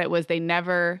part about it was they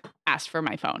never asked for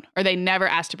my phone or they never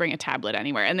asked to bring a tablet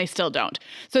anywhere, and they still don't.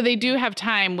 So they do have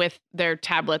time with their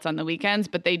tablets on the weekends,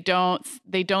 but they don't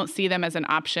see them as an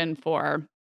option for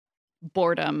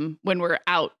boredom when we're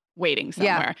out waiting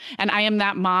somewhere. Yeah. And I am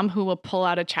that mom who will pull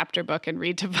out a chapter book and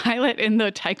read to Violet in the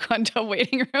Taekwondo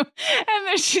waiting room. And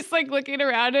then she's like looking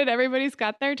around and everybody's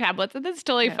got their tablets, and that's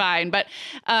totally fine. But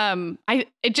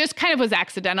it just kind of was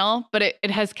accidental, but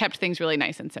it has kept things really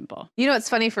nice and simple. You know, it's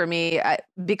funny for me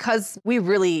because we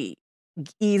really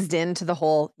eased into the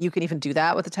whole, you can even do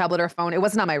that with a tablet or a phone. It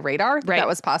wasn't on my radar that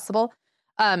was possible.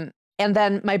 And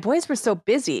then my boys were so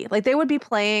busy. Like they would be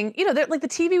playing, like the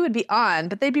TV would be on,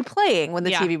 but they'd be playing when the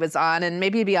TV was on, and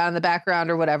maybe it'd be on in the background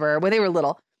or whatever when they were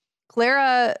little.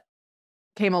 Clara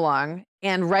came along,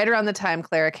 and right around the time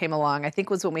Clara came along, I think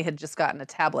was when we had just gotten a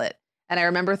tablet. And I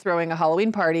remember throwing a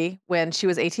Halloween party when she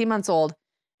was 18 months old.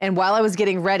 And while I was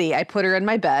getting ready, I put her in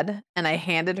my bed and I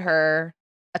handed her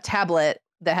a tablet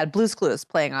that had Blue's Clues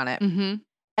playing on it. Mm-hmm.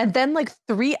 And then like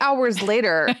 3 hours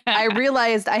later, I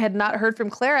realized I had not heard from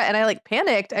Clara and I like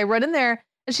panicked. I run in there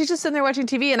and she's just sitting there watching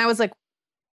TV. And I was like,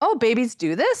 oh, babies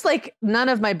do this? Like none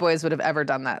of my boys would have ever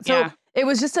done that. So it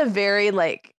was just a very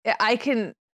like, I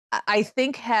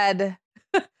think had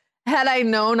I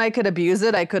known I could abuse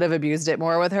it, I could have abused it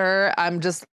more with her.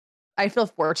 I feel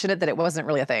fortunate that it wasn't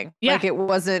really a thing. Yeah. Like it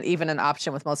wasn't even an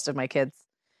option with most of my kids.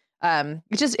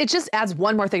 It just adds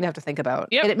one more thing to have to think about.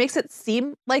 Yep. And it makes it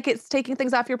seem like it's taking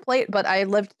things off your plate. But I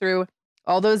lived through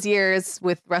all those years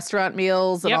with restaurant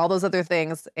meals and all those other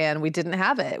things, and we didn't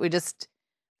have it. We just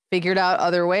figured out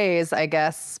other ways, I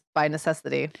guess, by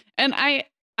necessity. And I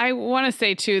want to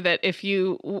say too that I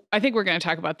think we're going to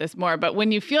talk about this more, but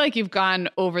when you feel like you've gone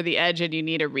over the edge and you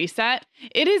need a reset,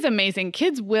 it is amazing.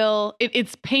 Kids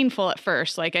it's painful at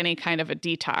first, like any kind of a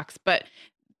detox, but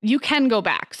you can go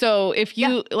back. So if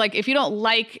you if you don't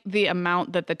like the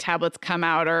amount that the tablets come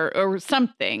out or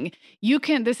something,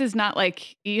 this is not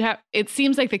like it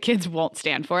seems like the kids won't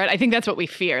stand for it. I think that's what we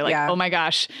fear. Like, oh my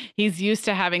gosh, he's used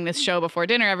to having this show before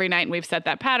dinner every night and we've set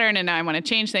that pattern and now I want to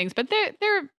change things, but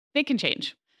they can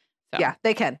change. So. Yeah,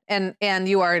 they can. And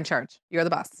you are in charge. You're the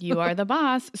boss. You are the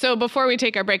boss. So before we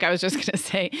take our break, I was just going to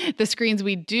say the screens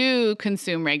we do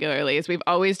consume regularly is we've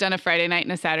always done a Friday night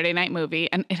and a Saturday night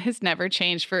movie, and it has never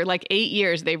changed for like 8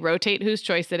 years. They rotate whose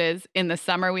choice it is. In the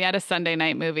summer, we had a Sunday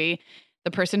night movie.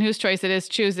 The person whose choice it is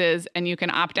chooses, and you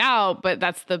can opt out, but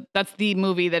that's the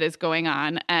movie that is going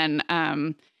on.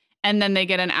 And then they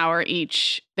get an hour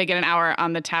each. They get an hour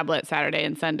on the tablet Saturday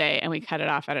and Sunday, and we cut it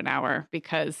off at an hour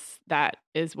because that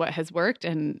is what has worked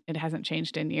and it hasn't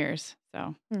changed in years.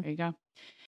 So there you go.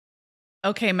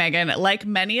 Okay, Megan, like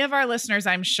many of our listeners,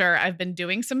 I'm sure I've been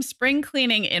doing some spring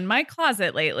cleaning in my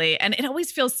closet lately, and it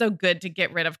always feels so good to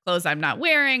get rid of clothes I'm not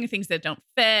wearing, things that don't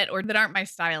fit or that aren't my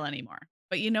style anymore.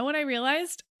 But you know what I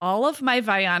realized? All of my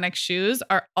Vionic shoes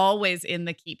are always in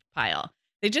the keep pile.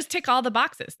 They just tick all the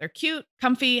boxes. They're cute,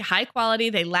 comfy, high quality.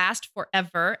 They last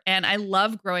forever. And I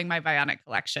love growing my Vionic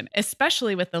collection,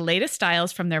 especially with the latest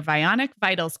styles from their Vionic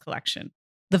Vitals collection.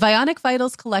 The Vionic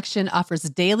Vitals collection offers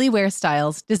daily wear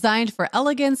styles designed for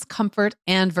elegance, comfort,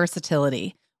 and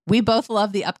versatility. We both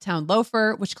love the Uptown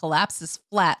loafer, which collapses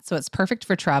flat, so it's perfect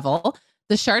for travel.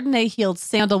 The Chardonnay heeled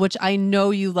sandal, which I know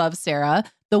you love, Sarah.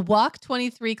 The Walk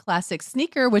 23 classic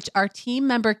sneaker, which our team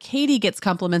member Katie gets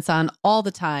compliments on all the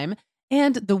time.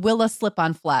 And the Willa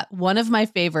slip-on flat, one of my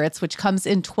favorites, which comes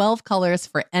in 12 colors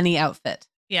for any outfit.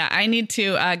 Yeah, I need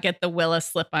to get the Willa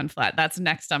slip-on flat. That's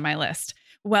next on my list.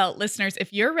 Well, listeners,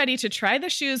 if you're ready to try the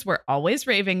shoes we're always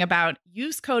raving about,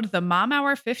 use code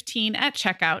TheMomHour15 at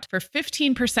checkout for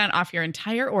 15% off your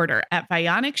entire order at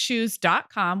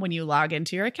VionicShoes.com when you log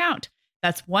into your account.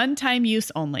 That's one-time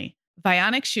use only.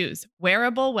 Vionic Shoes,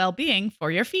 wearable well-being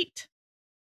for your feet.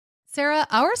 Sarah,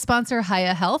 our sponsor,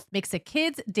 Hiya Health, makes a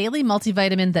kid's daily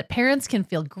multivitamin that parents can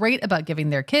feel great about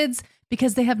giving their kids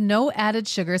because they have no added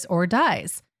sugars or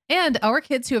dyes. And our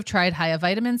kids who have tried Hiya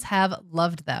vitamins have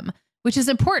loved them, which is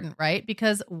important, right?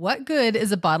 Because what good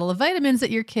is a bottle of vitamins that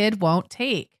your kid won't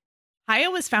take?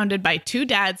 Hiya was founded by two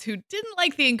dads who didn't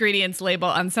like the ingredients label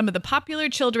on some of the popular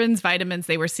children's vitamins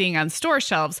they were seeing on store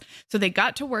shelves, so they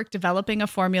got to work developing a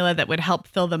formula that would help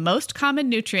fill the most common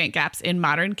nutrient gaps in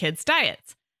modern kids'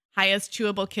 diets. Hiya's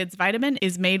Chewable Kids Vitamin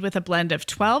is made with a blend of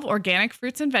 12 organic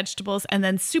fruits and vegetables and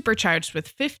then supercharged with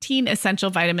 15 essential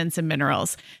vitamins and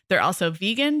minerals. They're also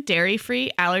vegan,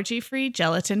 dairy-free, allergy-free,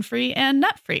 gelatin-free, and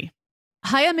nut-free.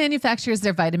 Hiya manufactures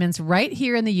their vitamins right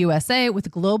here in the USA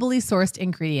with globally sourced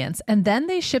ingredients, and then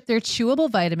they ship their chewable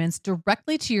vitamins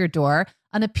directly to your door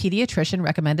on a pediatrician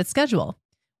recommended schedule.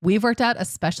 We've worked out a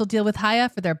special deal with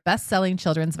Hiya for their best-selling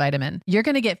children's vitamin. You're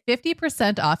going to get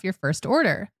 50% off your first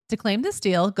order. To claim this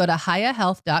deal, go to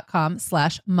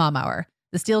hiyahealth.com/momhour.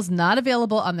 This deal is not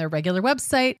available on their regular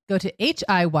website. Go to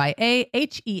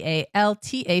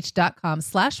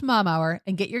hiyahealth.com/momhour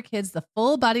and get your kids the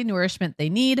full body nourishment they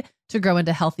need to grow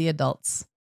into healthy adults.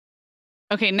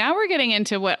 Okay, now we're getting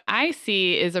into what I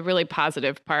see is a really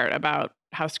positive part about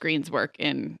how screens work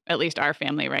in at least our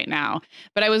family right now.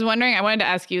 But I was wondering, I wanted to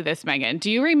ask you this, Megan. Do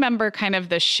you remember kind of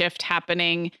the shift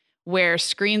happening where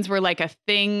screens were like a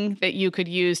thing that you could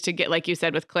use to get, like you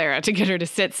said with Clara, to get her to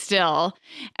sit still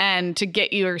and to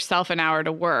get yourself an hour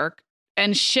to work,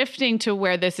 and shifting to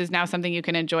where this is now something you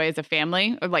can enjoy as a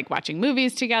family, or like watching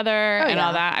movies together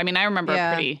all that? I mean, I remember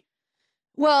pretty...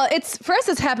 Well, for us,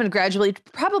 it's happened gradually,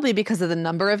 probably because of the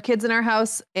number of kids in our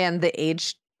house and the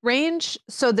age range.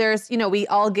 So there's, we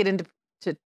all get into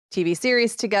TV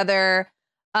series together.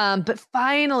 But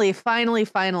finally,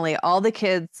 all the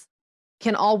kids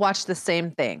can all watch the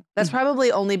same thing. That's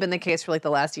probably only been the case for like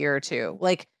the last year or two.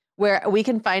 Like where we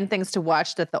can find things to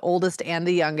watch that the oldest and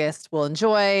the youngest will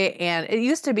enjoy. And it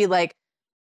used to be like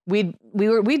we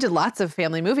did lots of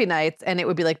family movie nights, and it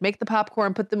would be like make the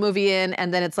popcorn, put the movie in,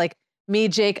 and then it's like me,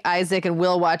 Jake, Isaac, and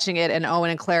Will watching it, and Owen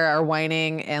and Clara are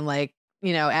whining and like,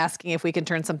 you know, asking if we can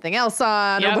turn something else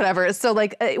on or whatever. So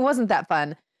like it wasn't that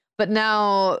fun. But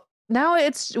now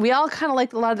we all kind of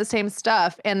like a lot of the same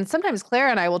stuff. And sometimes Clara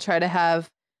and I will try to have,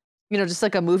 you know, just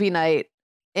like a movie night,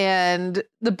 and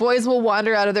the boys will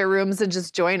wander out of their rooms and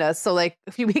just join us. So like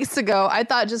a few weeks ago, I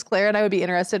thought just Clara and I would be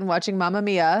interested in watching Mamma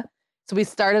Mia. So we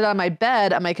started on my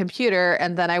bed on my computer,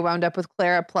 and then I wound up with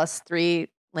Clara plus 3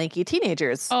 lanky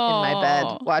teenagers in my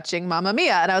bed watching Mamma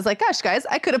Mia. And I was like, gosh, guys,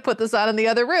 I could have put this on in the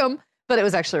other room, but it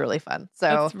was actually really fun.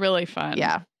 So it's really fun.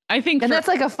 Yeah. I think that's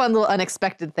like a fun little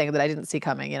unexpected thing that I didn't see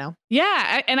coming, you know?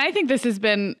 Yeah. And I think this has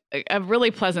been a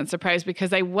really pleasant surprise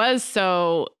because I was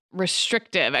so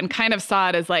restrictive and kind of saw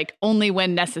it as like only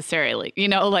when necessarily, you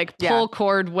know, like pull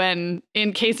cord when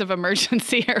in case of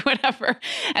emergency or whatever.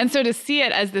 And so to see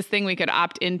it as this thing we could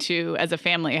opt into as a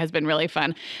family has been really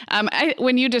fun.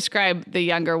 When you describe the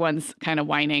younger ones kind of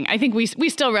whining, I think we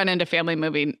still run into family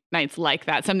movie nights like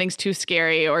that. Something's too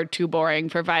scary or too boring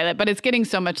for Violet, but it's getting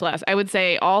so much less. I would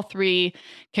say all 3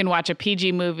 can watch a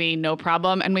PG movie, no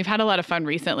problem. And we've had a lot of fun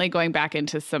recently going back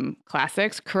into some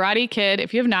classics. Karate Kid,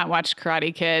 if you have not watched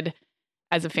Karate Kid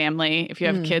as a family, if you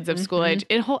have kids of school age,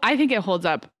 I think it holds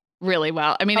up really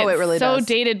well. I mean, it's really so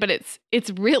dated, but it's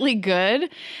really good.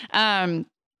 I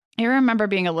remember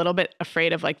being a little bit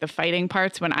afraid of like the fighting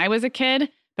parts when I was a kid,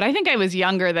 but I think I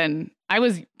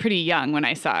was pretty young when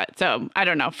I saw it. So I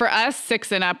don't know. For us,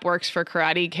 6 and up works for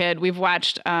Karate Kid. We've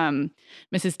watched Mrs.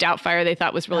 Doubtfire. They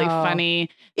thought was really funny.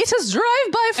 It is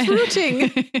drive-by fruiting.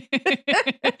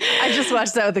 I just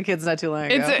watched that with the kids not too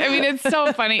long ago. It's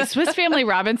so funny. Swiss Family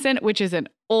Robinson, which is an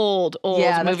old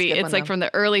movie. It's like from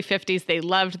the early 50s. They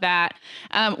loved that.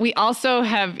 We also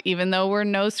have, even though we're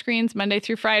no screens Monday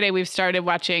through Friday, we've started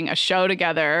watching a show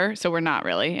together. So we're not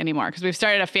really anymore because we've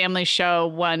started a family show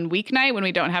one weeknight when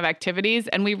we don't have activities,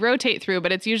 and we rotate through,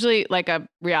 but it's usually like a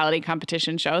reality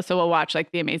competition show. So we'll watch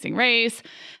like The Amazing Race,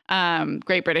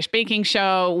 Great British Baking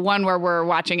Show, one where we're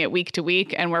watching it week to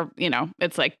week, and we're, you know,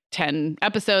 it's like 10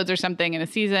 episodes or something in a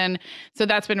season. So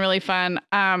that's been really fun.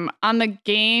 On the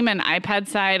game and iPad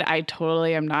side, I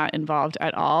totally am not involved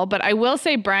at all. But I will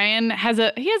say Brian has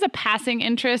a passing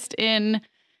interest in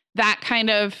that kind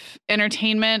of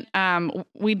entertainment.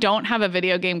 We don't have a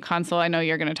video game console. I know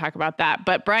you're going to talk about that,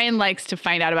 but Brian likes to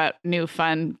find out about new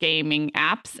fun gaming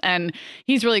apps, and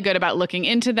he's really good about looking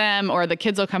into them, or the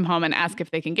kids will come home and ask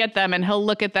if they can get them, and he'll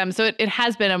look at them. So it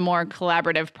has been a more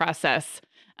collaborative process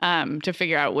to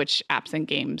figure out which apps and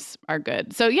games are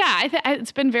good. So yeah,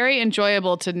 it's been very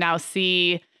enjoyable to now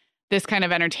see this kind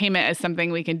of entertainment as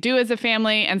something we can do as a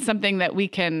family, and something that we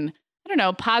can, I don't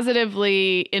know,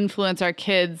 positively influence our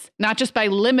kids, not just by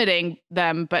limiting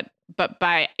them, but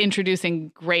by introducing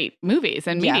great movies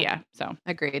and media. So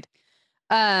agreed.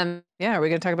 Are we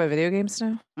going to talk about video games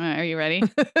now? Are you ready?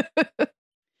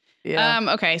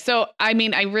 Yeah. Okay. So, I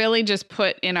mean, I really just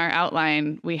put in our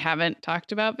outline, we haven't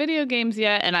talked about video games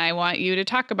yet, and I want you to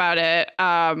talk about it.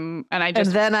 And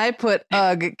then I put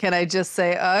ugh. Can I just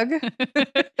say ugh?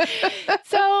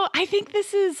 So I think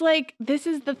this is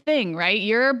the thing, right?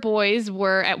 Your boys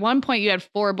were, at one point you had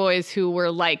 4 boys who were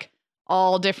like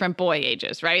all different boy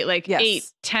ages, right? Like 8,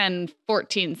 10,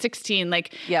 14, 16.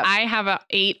 Like I have a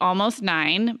 8, almost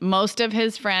 9. Most of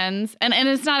his friends, and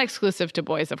it's not exclusive to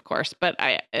boys, of course, but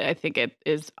I think it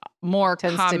is more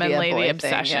commonly the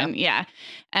obsession. Yeah.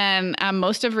 And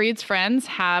most of Reed's friends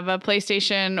have a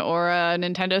PlayStation or a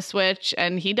Nintendo Switch,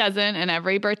 and he doesn't. And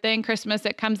every birthday and Christmas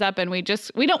it comes up, and we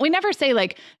never say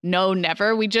like, no,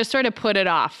 never. We just sort of put it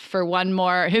off for one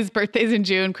more. His birthday's in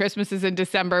June, Christmas is in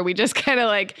December. We just kind of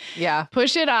like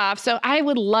push it off. So I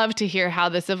would love to hear how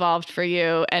this evolved for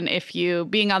you. And if you,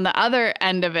 being on the other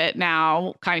end of it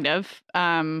now, kind of,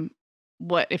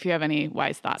 what, if you have any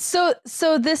wise thoughts?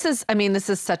 So this is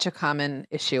such a common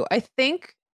issue. I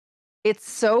think it's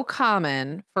so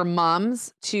common for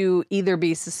moms to either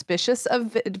be suspicious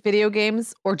of video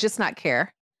games or just not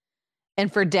care.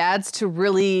 And for dads to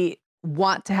really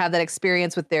want to have that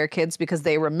experience with their kids because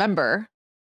they remember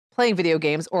playing video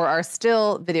games or are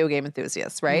still video game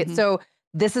enthusiasts, right? Mm-hmm. So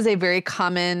this is a very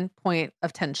common point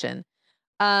of tension.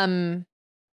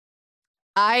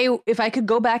 If I could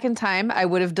go back in time, I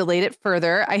would have delayed it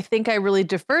further. I think I really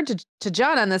deferred to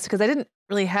John on this because I didn't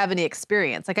really have any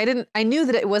experience. Like I knew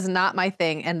that it was not my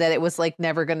thing and that it was like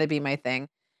never going to be my thing.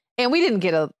 And we didn't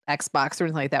get an Xbox or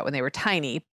anything like that when they were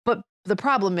tiny. But the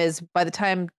problem is by the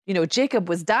time, Jacob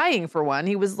was dying for one,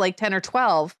 he was like 10 or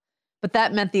 12 but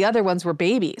that meant the other ones were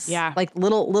babies. Yeah. Like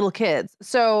little kids.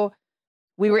 So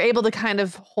we were able to kind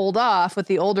of hold off with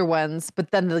the older ones,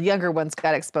 but then the younger ones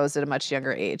got exposed at a much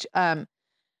younger age.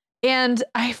 And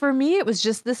for me, it was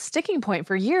just this sticking point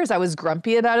for years. I was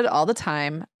grumpy about it all the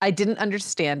time. I didn't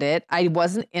understand it. I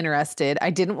wasn't interested.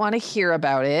 I didn't want to hear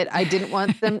about it. I didn't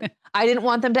want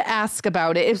them to ask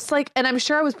about it. It's like, and I'm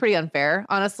sure I was pretty unfair,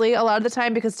 honestly, a lot of the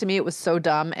time, because to me it was so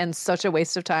dumb and such a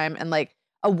waste of time and like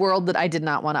a world that I did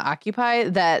not want to occupy,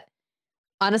 that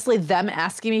honestly, them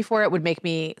asking me for it would make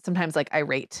me sometimes like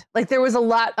irate. Like there was a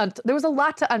lot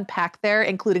to unpack there,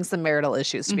 including some marital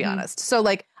issues, to be honest. So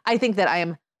like, I think that I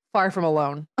am far from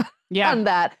alone on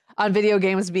that, on video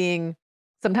games being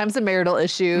sometimes a marital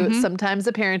issue, sometimes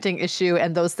a parenting issue,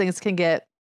 and those things can get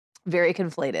very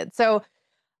conflated. So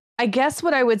I guess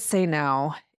what I would say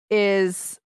now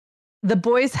is the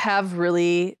boys have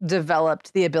really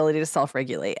developed the ability to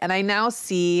self-regulate. And I now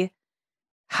see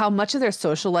how much of their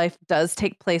social life does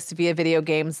take place via video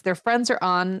games. Their friends are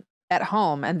on at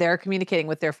home and they're communicating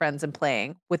with their friends and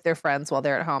playing with their friends while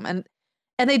they're at home.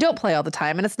 And they don't play all the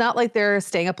time. And it's not like they're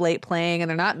staying up late playing and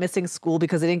they're not missing school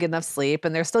because they didn't get enough sleep,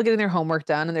 and they're still getting their homework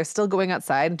done and they're still going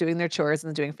outside and doing their chores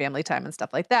and doing family time and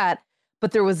stuff like that.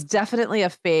 But there was definitely a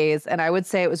phase, and I would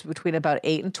say it was between about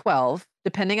 8 and 12,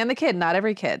 depending on the kid, not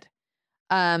every kid,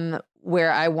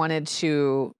 where I wanted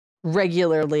to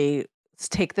regularly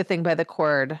take the thing by the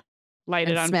cord, light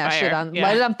it on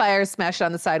fire, smash it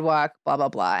on the sidewalk, blah, blah,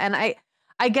 blah. And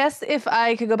I guess if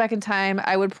I could go back in time,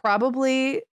 I would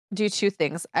probably do two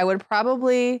things. I would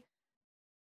probably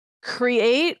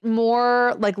create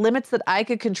more like limits that I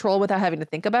could control without having to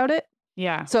think about it.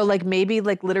 Yeah. So like maybe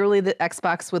like literally the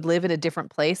Xbox would live in a different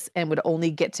place and would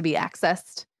only get to be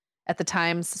accessed at the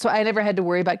times. So I never had to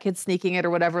worry about kids sneaking it or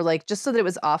whatever, like just so that it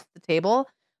was off the table.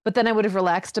 But then I would have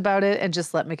relaxed about it and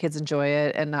just let my kids enjoy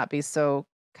it and not be so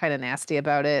kind of nasty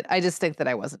about it. I just think that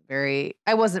I wasn't very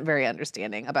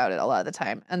understanding about it a lot of the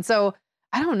time. And so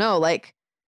I don't know, like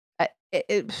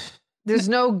there's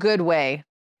no good way.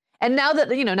 And now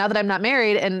that I'm not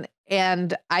married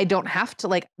and I don't have to,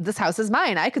 like, this house is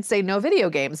mine, I could say no video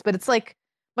games, but it's like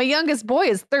my youngest boy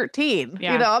is 13.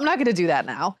 Yeah. I'm not going to do that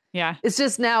now. Yeah. It's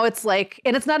just now it's like,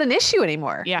 and it's not an issue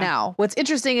anymore. Yeah. Now what's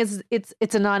interesting is it's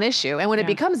a non-issue. And when it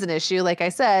becomes an issue, like I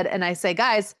said, and I say,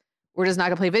 guys, we're just not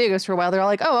gonna play video games for a while, they're all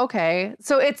like, oh, okay.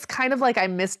 So it's kind of like I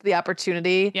missed the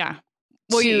opportunity. Yeah.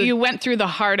 Well, you went through the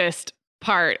hardest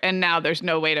part and now there's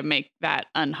no way to make that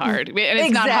unhard. And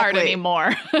it's not hard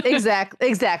anymore.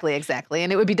 Exactly.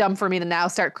 And it would be dumb for me to now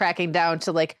start cracking down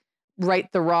to like right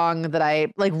the wrong that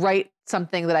I like write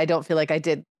something that I don't feel like I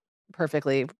did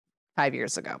perfectly 5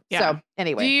 years ago. Yeah. So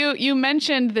anyway. You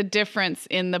mentioned the difference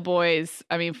in the boys.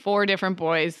 I mean, 4 different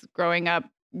boys growing up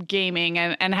gaming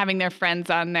and having their friends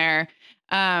on there.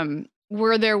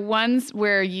 Were there ones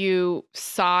where you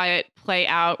saw it play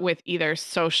out with either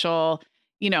social,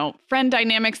 friend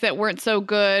dynamics that weren't so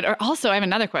good? Or also, I have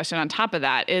another question on top of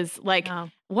that is like,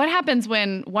 what happens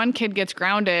when one kid gets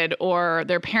grounded or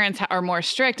their parents are more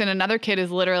strict and another kid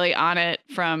is literally on it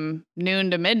from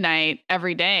noon to midnight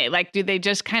every day? Like, do they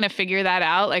just kind of figure that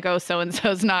out? Like, oh,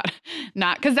 so-and-so's not,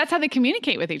 because that's how they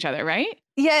communicate with each other, right?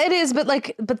 Yeah, it is.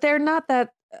 But they're not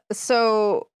that.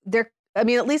 So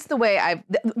at least the way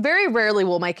very rarely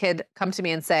will my kid come to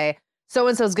me and say,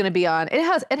 so-and-so is going to be on.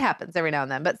 It happens every now and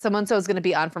then, but so-and-so is going to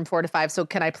be on from 4 to 5. So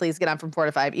can I please get on from 4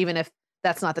 to 5? Even if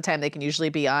that's not the time they can usually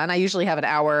be on. I usually have an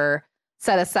hour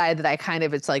set aside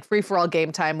that it's like free for all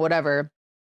game time, whatever.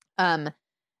 And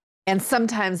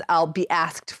sometimes I'll be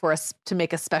asked to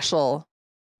make a special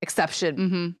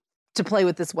exception to play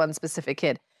with this one specific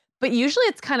kid. But usually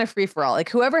it's kind of free for all. Like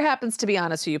whoever happens to be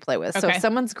on is who you play with. Okay. So if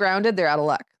someone's grounded, they're out of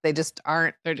luck. They just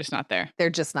aren't. They're just not there. They're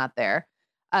just not there.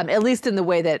 At least in the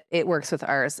way that it works with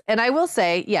ours. And I will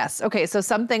say, yes. Okay. So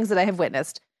some things that I have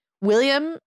witnessed,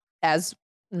 William, as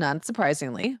not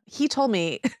surprisingly, he told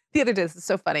me the other day, this is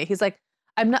so funny. He's like,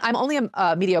 I'm only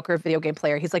a mediocre video game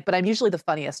player. He's like, but I'm usually the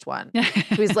funniest one.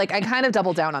 So he's like, I kind of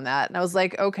double down on that. And I was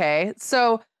like, okay.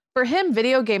 So for him,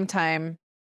 video game time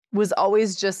was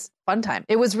always just fun time.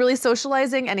 It was really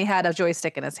socializing and he had a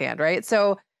joystick in his hand, right?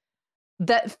 So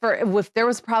if there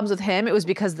was problems with him, it was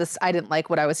because I didn't like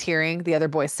what I was hearing the other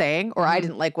boys saying, or I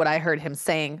didn't like what I heard him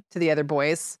saying to the other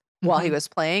boys while he was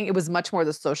playing. It was much more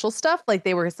the social stuff. Like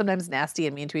they were sometimes nasty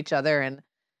and mean to each other. And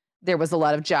there was a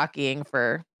lot of jockeying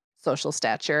for social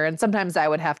stature. And sometimes I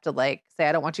would have to like say,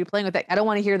 I don't want you playing with that. I don't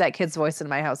want to hear that kid's voice in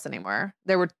my house anymore.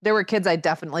 There were kids I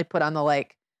definitely put on the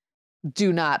like,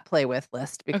 do not play with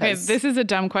list. Because okay, this is a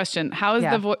dumb question. How is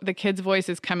the kid's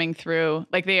voices coming through?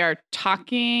 Like they are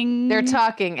talking? They're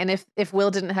talking. And if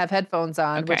Will didn't have headphones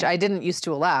on, which I didn't used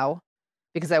to allow,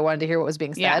 because I wanted to hear what was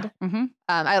being said. Yeah.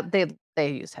 Mm-hmm.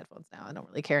 They use headphones now. I don't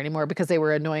really care anymore because they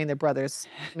were annoying their brothers.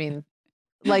 I mean,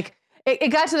 like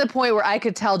it got to the point where I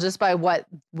could tell just by what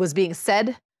was being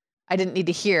said. I didn't need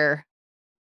to hear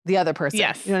the other person.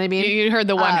 Yes. You know what I mean? You heard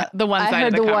the one side of the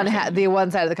conversation. I heard the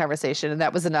one side of the conversation, and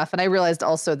that was enough. And I realized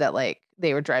also that like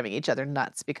they were driving each other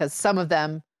nuts because some of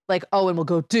them, like Owen will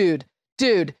go, dude.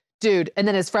 And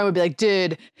then his friend would be like,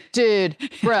 dude,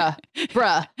 bruh.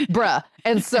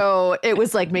 And so it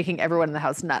was like making everyone in the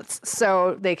house nuts.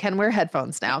 So they can wear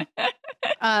headphones now.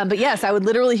 But yes, I would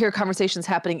literally hear conversations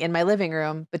happening in my living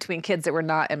room between kids that were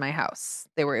not in my house.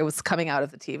 It was coming out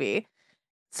of the TV.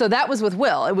 So that was with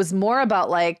Will. It was more about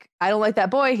like, I don't like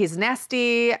that boy. He's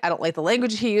nasty. I don't like the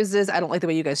language he uses. I don't like the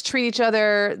way you guys treat each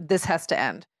other. This has to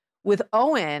end. With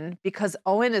Owen, because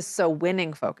Owen is so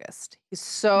winning focused. He's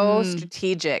so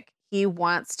strategic. He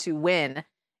wants to win.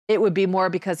 It would be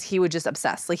more because he would just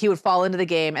obsess. Like he would fall into the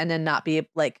game and then not be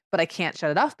like, but I can't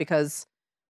shut it off because,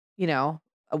 you know,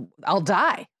 I'll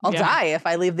die. I'll die if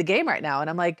I leave the game right now. And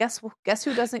I'm like, guess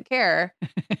who doesn't care?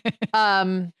 So,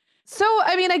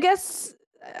 I mean, I guess,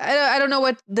 I don't know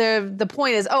what the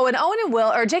point is. Oh, and Owen and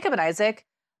Will, or Jacob and Isaac,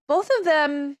 both of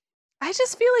them, I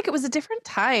just feel like it was a different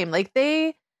time. Like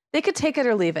they could take it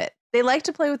or leave it. They like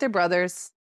to play with their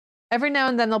brothers. Every now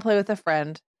and then they'll play with a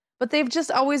friend, but they've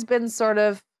just always been sort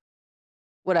of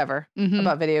whatever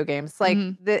about video games. Like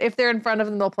if they're in front of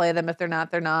them, they'll play them. If they're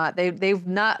not, they're not. They've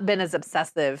not been as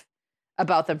obsessive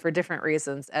about them for different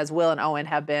reasons as Will and Owen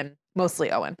have been,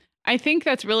 mostly Owen. I think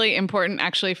that's really important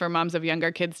actually for moms of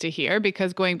younger kids to hear,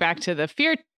 because going back to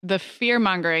the fear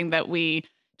mongering that we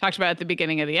talked about at the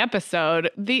beginning of the episode,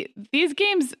 these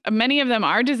games, many of them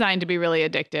are designed to be really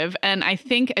addictive. And I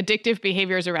think addictive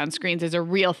behaviors around screens is a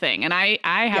real thing. And I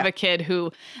have a kid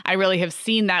who I really have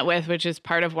seen that with, which is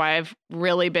part of why I've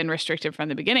really been restricted from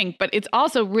the beginning. But it's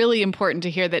also really important to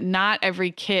hear that not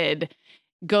every kid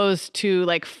goes to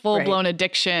like full-blown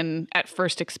addiction at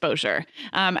first exposure,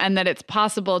 and that it's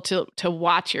possible to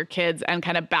watch your kids and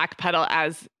kind of backpedal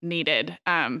as needed,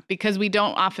 because we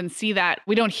don't often see that.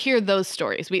 We don't hear those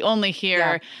stories. We only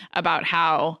hear about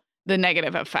how the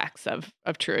negative effects of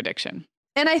true addiction.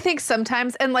 And I think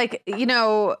sometimes, and like, you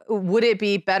know, would it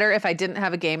be better if I didn't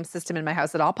have a game system in my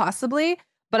house at all? Possibly.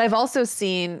 But I've also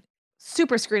seen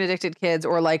super screen addicted kids,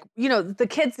 or like, you know, the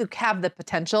kids who have the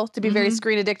potential to be very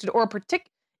screen addicted, or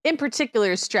in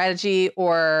particular strategy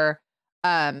or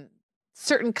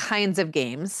certain kinds of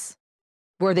games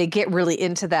where they get really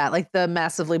into that, like the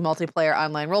massively multiplayer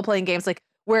online role-playing games, like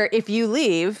where if you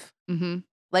leave,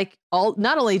 like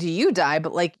not only do you die,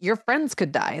 but like your friends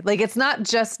could die. Like it's not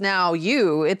just now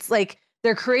you, it's like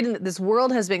they're creating, this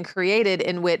world has been created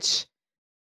in which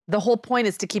the whole point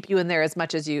is to keep you in there as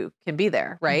much as you can be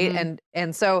there. Right.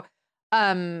 And so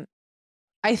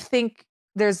I think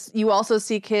you also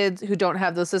see kids who don't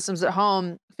have those systems at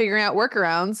home figuring out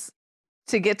workarounds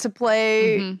to get to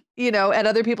play, you know, at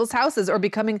other people's houses, or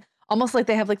becoming almost like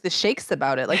they have like the shakes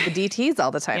about it, like the DTs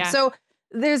all the time. So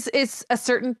it's a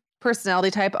certain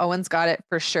personality type. Owen's got it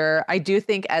for sure. I do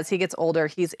think as he gets older,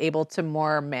 he's able to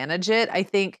more manage it. I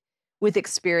think with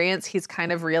experience, he's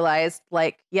kind of realized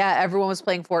like, yeah, everyone was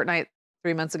playing Fortnite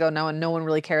 3 months ago now, and no one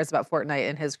really cares about Fortnite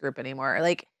in his group anymore.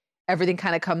 Like everything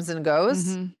kind of comes and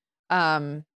goes.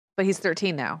 But he's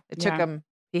 13 now. It took him,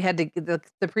 he had to, the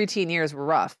preteen years were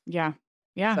rough. Yeah.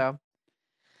 So.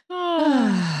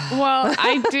 Well,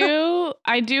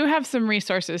 I do have some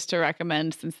resources to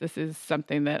recommend, since this is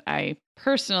something that I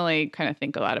personally kind of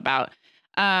think a lot about.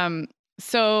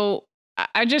 So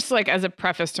I just, like, as a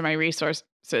preface to my resources,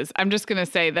 I'm just going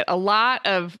to say that a lot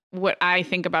of what I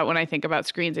think about when I think about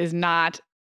screens is not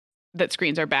that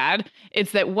screens are bad.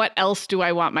 It's that what else do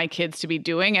I want my kids to be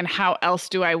doing, and how else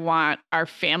do I want our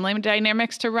family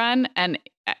dynamics to run? And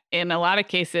in a lot of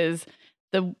cases,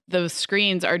 the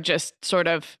screens are just sort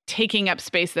of taking up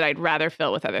space that I'd rather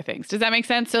fill with other things. Does that make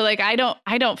sense? So like, I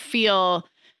don't feel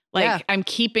like I'm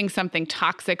keeping something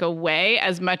toxic away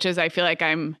as much as I feel like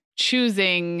I'm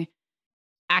choosing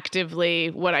actively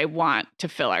what I want to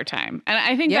fill our time. And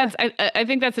I think I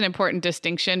think that's an important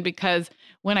distinction, because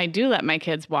when I do let my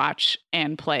kids watch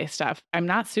and play stuff, I'm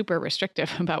not super restrictive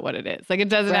about what it is. Like it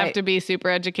doesn't have to be super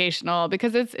educational,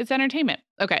 because it's entertainment.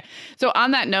 Okay. So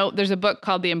on that note, there's a book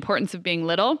called The Importance of Being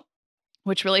Little,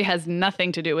 which really has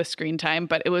nothing to do with screen time,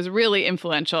 but it was really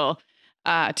influential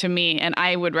to me. And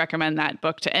I would recommend that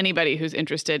book to anybody who's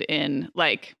interested in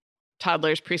like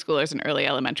toddlers, preschoolers, and early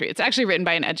elementary. It's actually written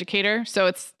by an educator,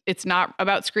 so it's not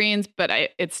about screens, but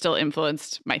it still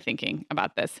influenced my thinking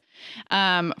about this.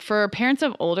 For parents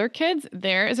of older kids,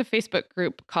 there is a Facebook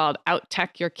group called Out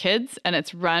Tech Your Kids, and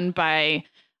it's run by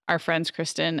our friends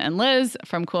Kristen and Liz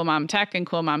from Cool Mom Tech and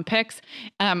Cool Mom Picks.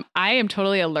 I am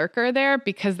totally a lurker there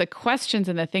because the questions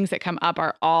and the things that come up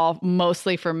are all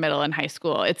mostly for middle and high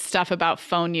school. It's stuff about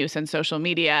phone use and social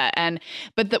media.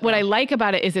 But what I like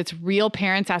about it is it's real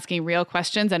parents asking real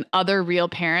questions and other real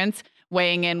parents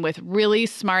weighing in with really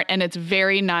smart, and it's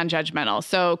very non-judgmental.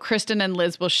 So Kristen and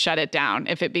Liz will shut it down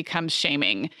if it becomes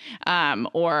shaming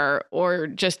or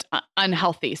just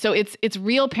unhealthy. So it's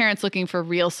real parents looking for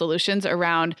real solutions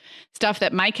around stuff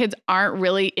that my kids aren't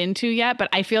really into yet, but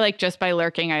I feel like just by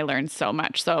lurking, I learned so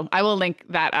much. So I will link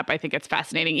that up. I think it's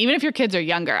fascinating. Even if your kids are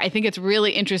younger, I think it's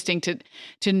really interesting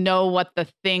to know what the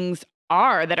things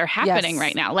are that are happening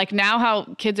right now. Like now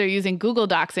how kids are using Google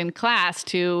Docs in class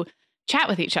to chat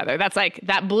with each other. That's like,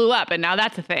 that blew up and now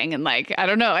that's a thing. And like, I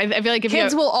don't know. I feel like if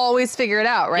kids will always figure it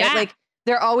out, right? Yeah. Like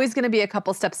they're always going to be a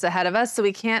couple steps ahead of us. So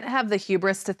we can't have the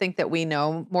hubris to think that we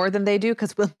know more than they do,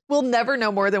 because we'll never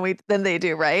know more than they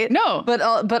do, right? No.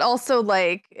 But also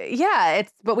like, yeah,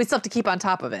 but we still have to keep on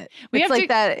top of it. It's like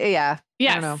that. Yeah.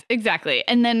 Yes, exactly.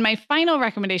 And then my final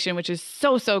recommendation, which is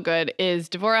so good, is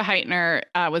Devorah Heitner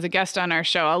was a guest on our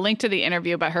show. I'll link to the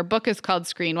interview, but her book is called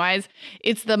Screenwise.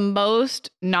 It's the most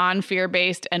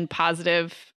non-fear-based and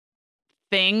positive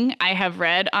thing I have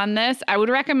read on this. I would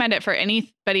recommend it for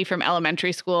anybody from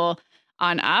elementary school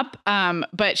on up.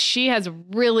 But she has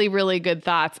really, really good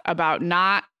thoughts about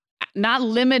not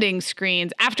limiting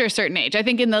screens after a certain age. I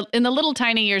think in the little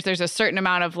tiny years, there's a certain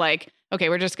amount of like, okay,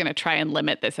 we're just going to try and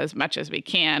limit this as much as we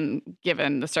can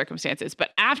given the circumstances.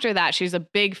 But after that, she's a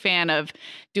big fan of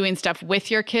doing stuff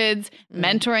with your kids,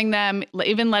 mentoring them,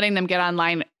 even letting them get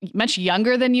online much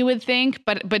younger than you would think,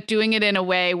 but doing it in a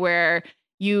way where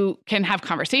you can have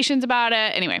conversations about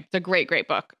it. Anyway, it's a great, great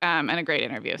book and a great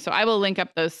interview. So I will link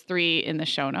up those 3 in the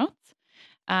show notes.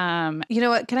 You know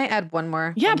what? Can I add one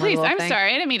more? Yeah, please. I'm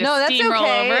sorry. I didn't mean to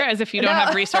steamroll over as if you don't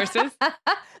have resources.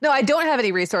 No, I don't have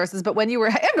any resources, but I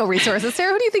have no resources.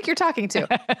 Sarah, who do you think you're talking to?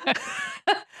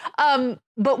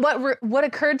 But what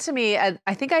occurred to me,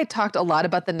 I think I talked a lot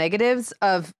about the negatives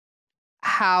of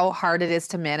how hard it is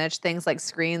to manage things like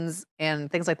screens and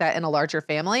things like that in a larger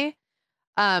family.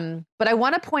 But I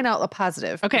want to point out a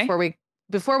positive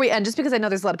before we end, just because I know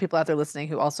there's a lot of people out there listening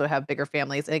who also have bigger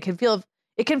families, and it can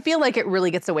feel like it really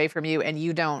gets away from you and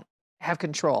you don't have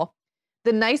control.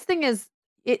 The nice thing is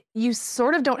you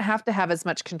sort of don't have to have as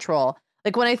much control.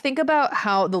 Like when I think about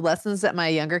how the lessons that my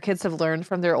younger kids have learned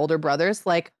from their older brothers,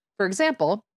 like for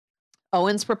example,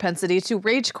 Owen's propensity to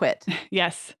rage quit.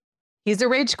 Yes. He's a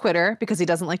rage quitter because he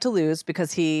doesn't like to lose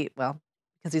because he's a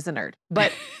nerd,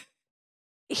 but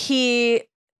he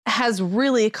has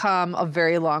really come a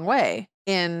very long way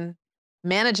in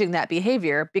managing that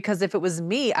behavior, because if it was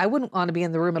me, I wouldn't want to be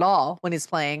in the room at all when he's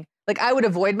playing. Like I would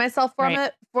avoid myself from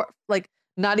it, for like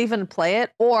not even play it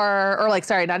or like,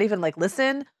 sorry, not even like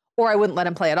listen, or I wouldn't let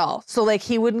him play at all. So like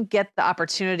he wouldn't get the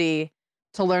opportunity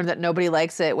to learn that nobody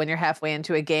likes it when you're halfway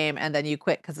into a game and then you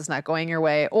quit because it's not going your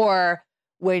way, or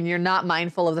when you're not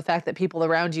mindful of the fact that people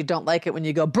around you don't like it when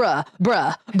you go, bruh,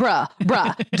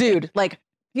 dude, like,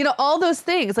 you know, all those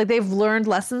things, like they've learned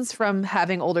lessons from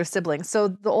having older siblings. So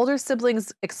the older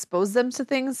siblings expose them to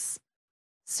things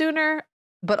sooner,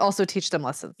 but also teach them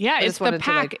lessons. Yeah, it's the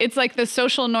pack. It's like the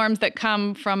social norms that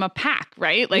come from a pack,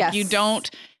 right? Like you don't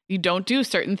do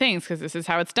certain things because this is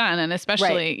how it's done. And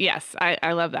especially, yes,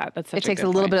 I love that. That's such a good point. It takes a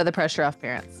little bit of the pressure off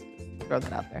parents. Throw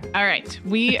that out there. All right.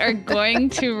 We are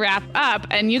going to wrap up.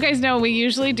 And you guys know we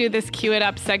usually do this Cue It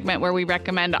Up segment where we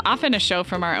recommend often a show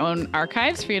from our own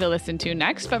archives for you to listen to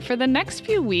next. But for the next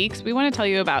few weeks, we want to tell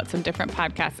you about some different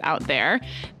podcasts out there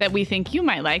that we think you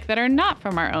might like that are not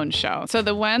from our own show. So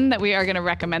the one that we are going to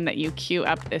recommend that you queue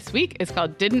up this week is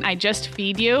called Didn't I Just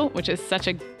Feed You, which is such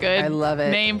a good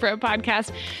name for a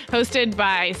podcast, hosted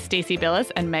by Stacey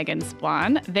Billis and Megan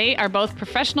Splon. They are both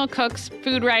professional cooks,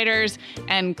 food writers,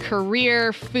 and career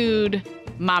food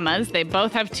mamas. They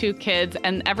both have 2 kids,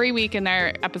 and every week in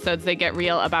their episodes, they get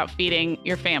real about feeding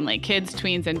your family, kids,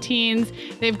 tweens, and teens.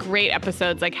 They have great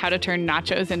episodes like how to turn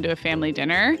nachos into a family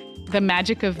dinner, the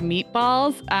magic of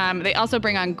meatballs. They also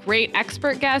bring on great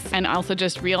expert guests and also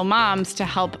just real moms to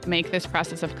help make this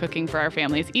process of cooking for our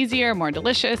families easier, more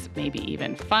delicious, maybe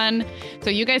even fun. So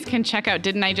you guys can check out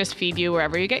Didn't I Just Feed You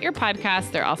wherever you get your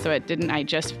podcasts. They're also at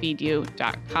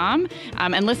didn'tijustfeedyou.com.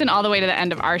 And listen all the way to the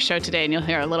end of our show today, and you'll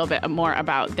hear a little bit more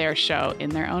about their show in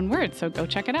their own words. So go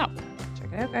check it out.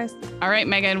 Check it out, guys. All right,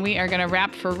 Megan, we are going to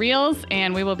wrap for reals,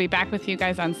 and we will be back with you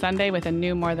guys on Sunday with a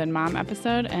new More Than Mom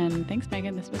episode. And thanks,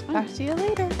 Megan. This was fun. Talk to you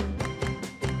later.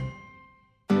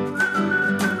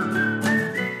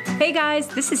 Hey guys,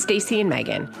 this is Stacey and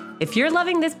Megan. If you're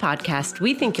loving this podcast,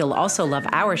 we think you'll also love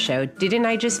our show, Didn't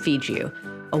I Just Feed You?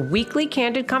 a weekly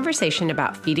candid conversation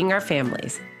about feeding our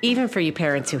families, even for you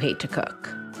parents who hate to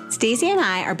cook. Stacey and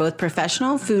I are both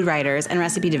professional food writers and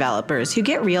recipe developers who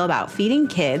get real about feeding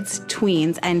kids,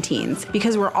 tweens, and teens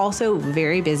because we're also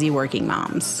very busy working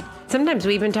moms. Sometimes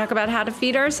we even talk about how to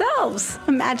feed ourselves.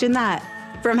 Imagine that.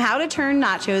 From how to turn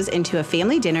nachos into a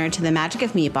family dinner to the magic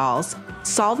of meatballs,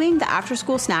 solving the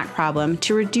after-school snack problem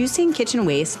to reducing kitchen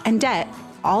waste and debt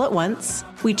all at once,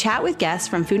 we chat with guests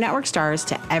from Food Network stars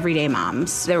to everyday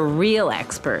moms. They're real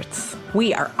experts.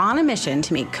 We are on a mission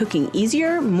to make cooking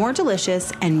easier, more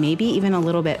delicious, and maybe even a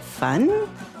little bit fun.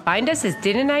 Find us as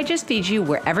Didn't I Just Feed You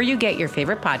wherever you get your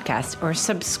favorite podcast, or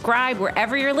subscribe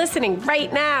wherever you're listening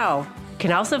right now. You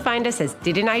can also find us as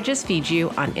Didn't I Just Feed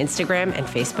You on Instagram and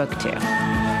Facebook too.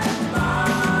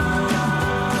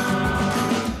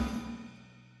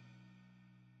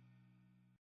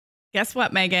 Guess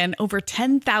what, Megan? Over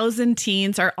 10,000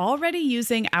 teens are already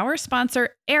using our sponsor,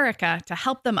 Erica, to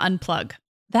help them unplug.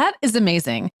 That is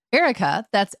amazing. Erica,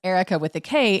 that's Erica with a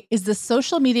K, is the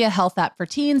social media health app for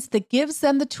teens that gives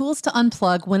them the tools to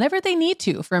unplug whenever they need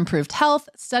to for improved health,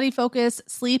 study focus,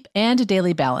 sleep, and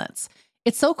daily balance.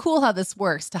 It's so cool how this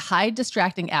works to hide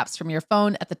distracting apps from your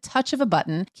phone at the touch of a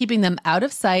button, keeping them out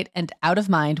of sight and out of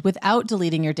mind without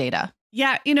deleting your data.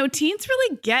 Yeah, teens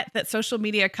really get that social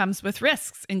media comes with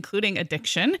risks, including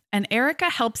addiction, and Erica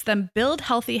helps them build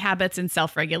healthy habits and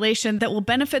self-regulation that will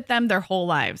benefit them their whole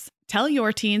lives. Tell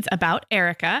your teens about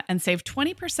Erica and save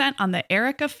 20% on the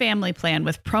Erica family plan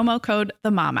with promo code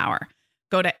TheMomHour.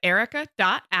 Go to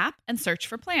erica.app and search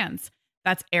for plans.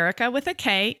 That's Erica with a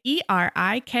K,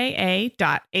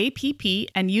 ERIKA.app,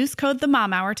 and use code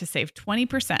TheMomHour to save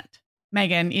 20%.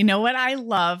 Megan, you know what I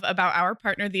love about our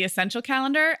partner, The Essential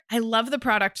Calendar? I love the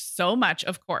product so much,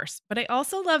 of course, but I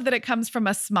also love that it comes from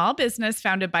a small business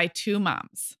founded by two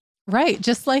moms. Right,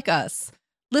 just like us.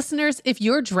 Listeners, if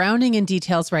you're drowning in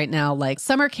details right now, like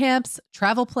summer camps,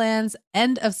 travel plans,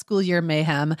 end of school year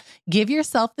mayhem, give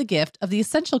yourself the gift of The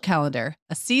Essential Calendar,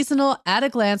 a seasonal,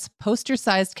 at-a-glance,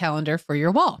 poster-sized calendar for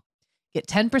your wall. Get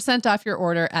 10% off your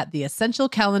order at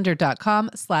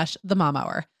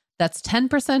theessentialcalendar.com/themomhour. That's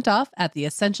 10% off at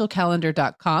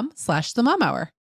theessentialcalendar.com/themomhour.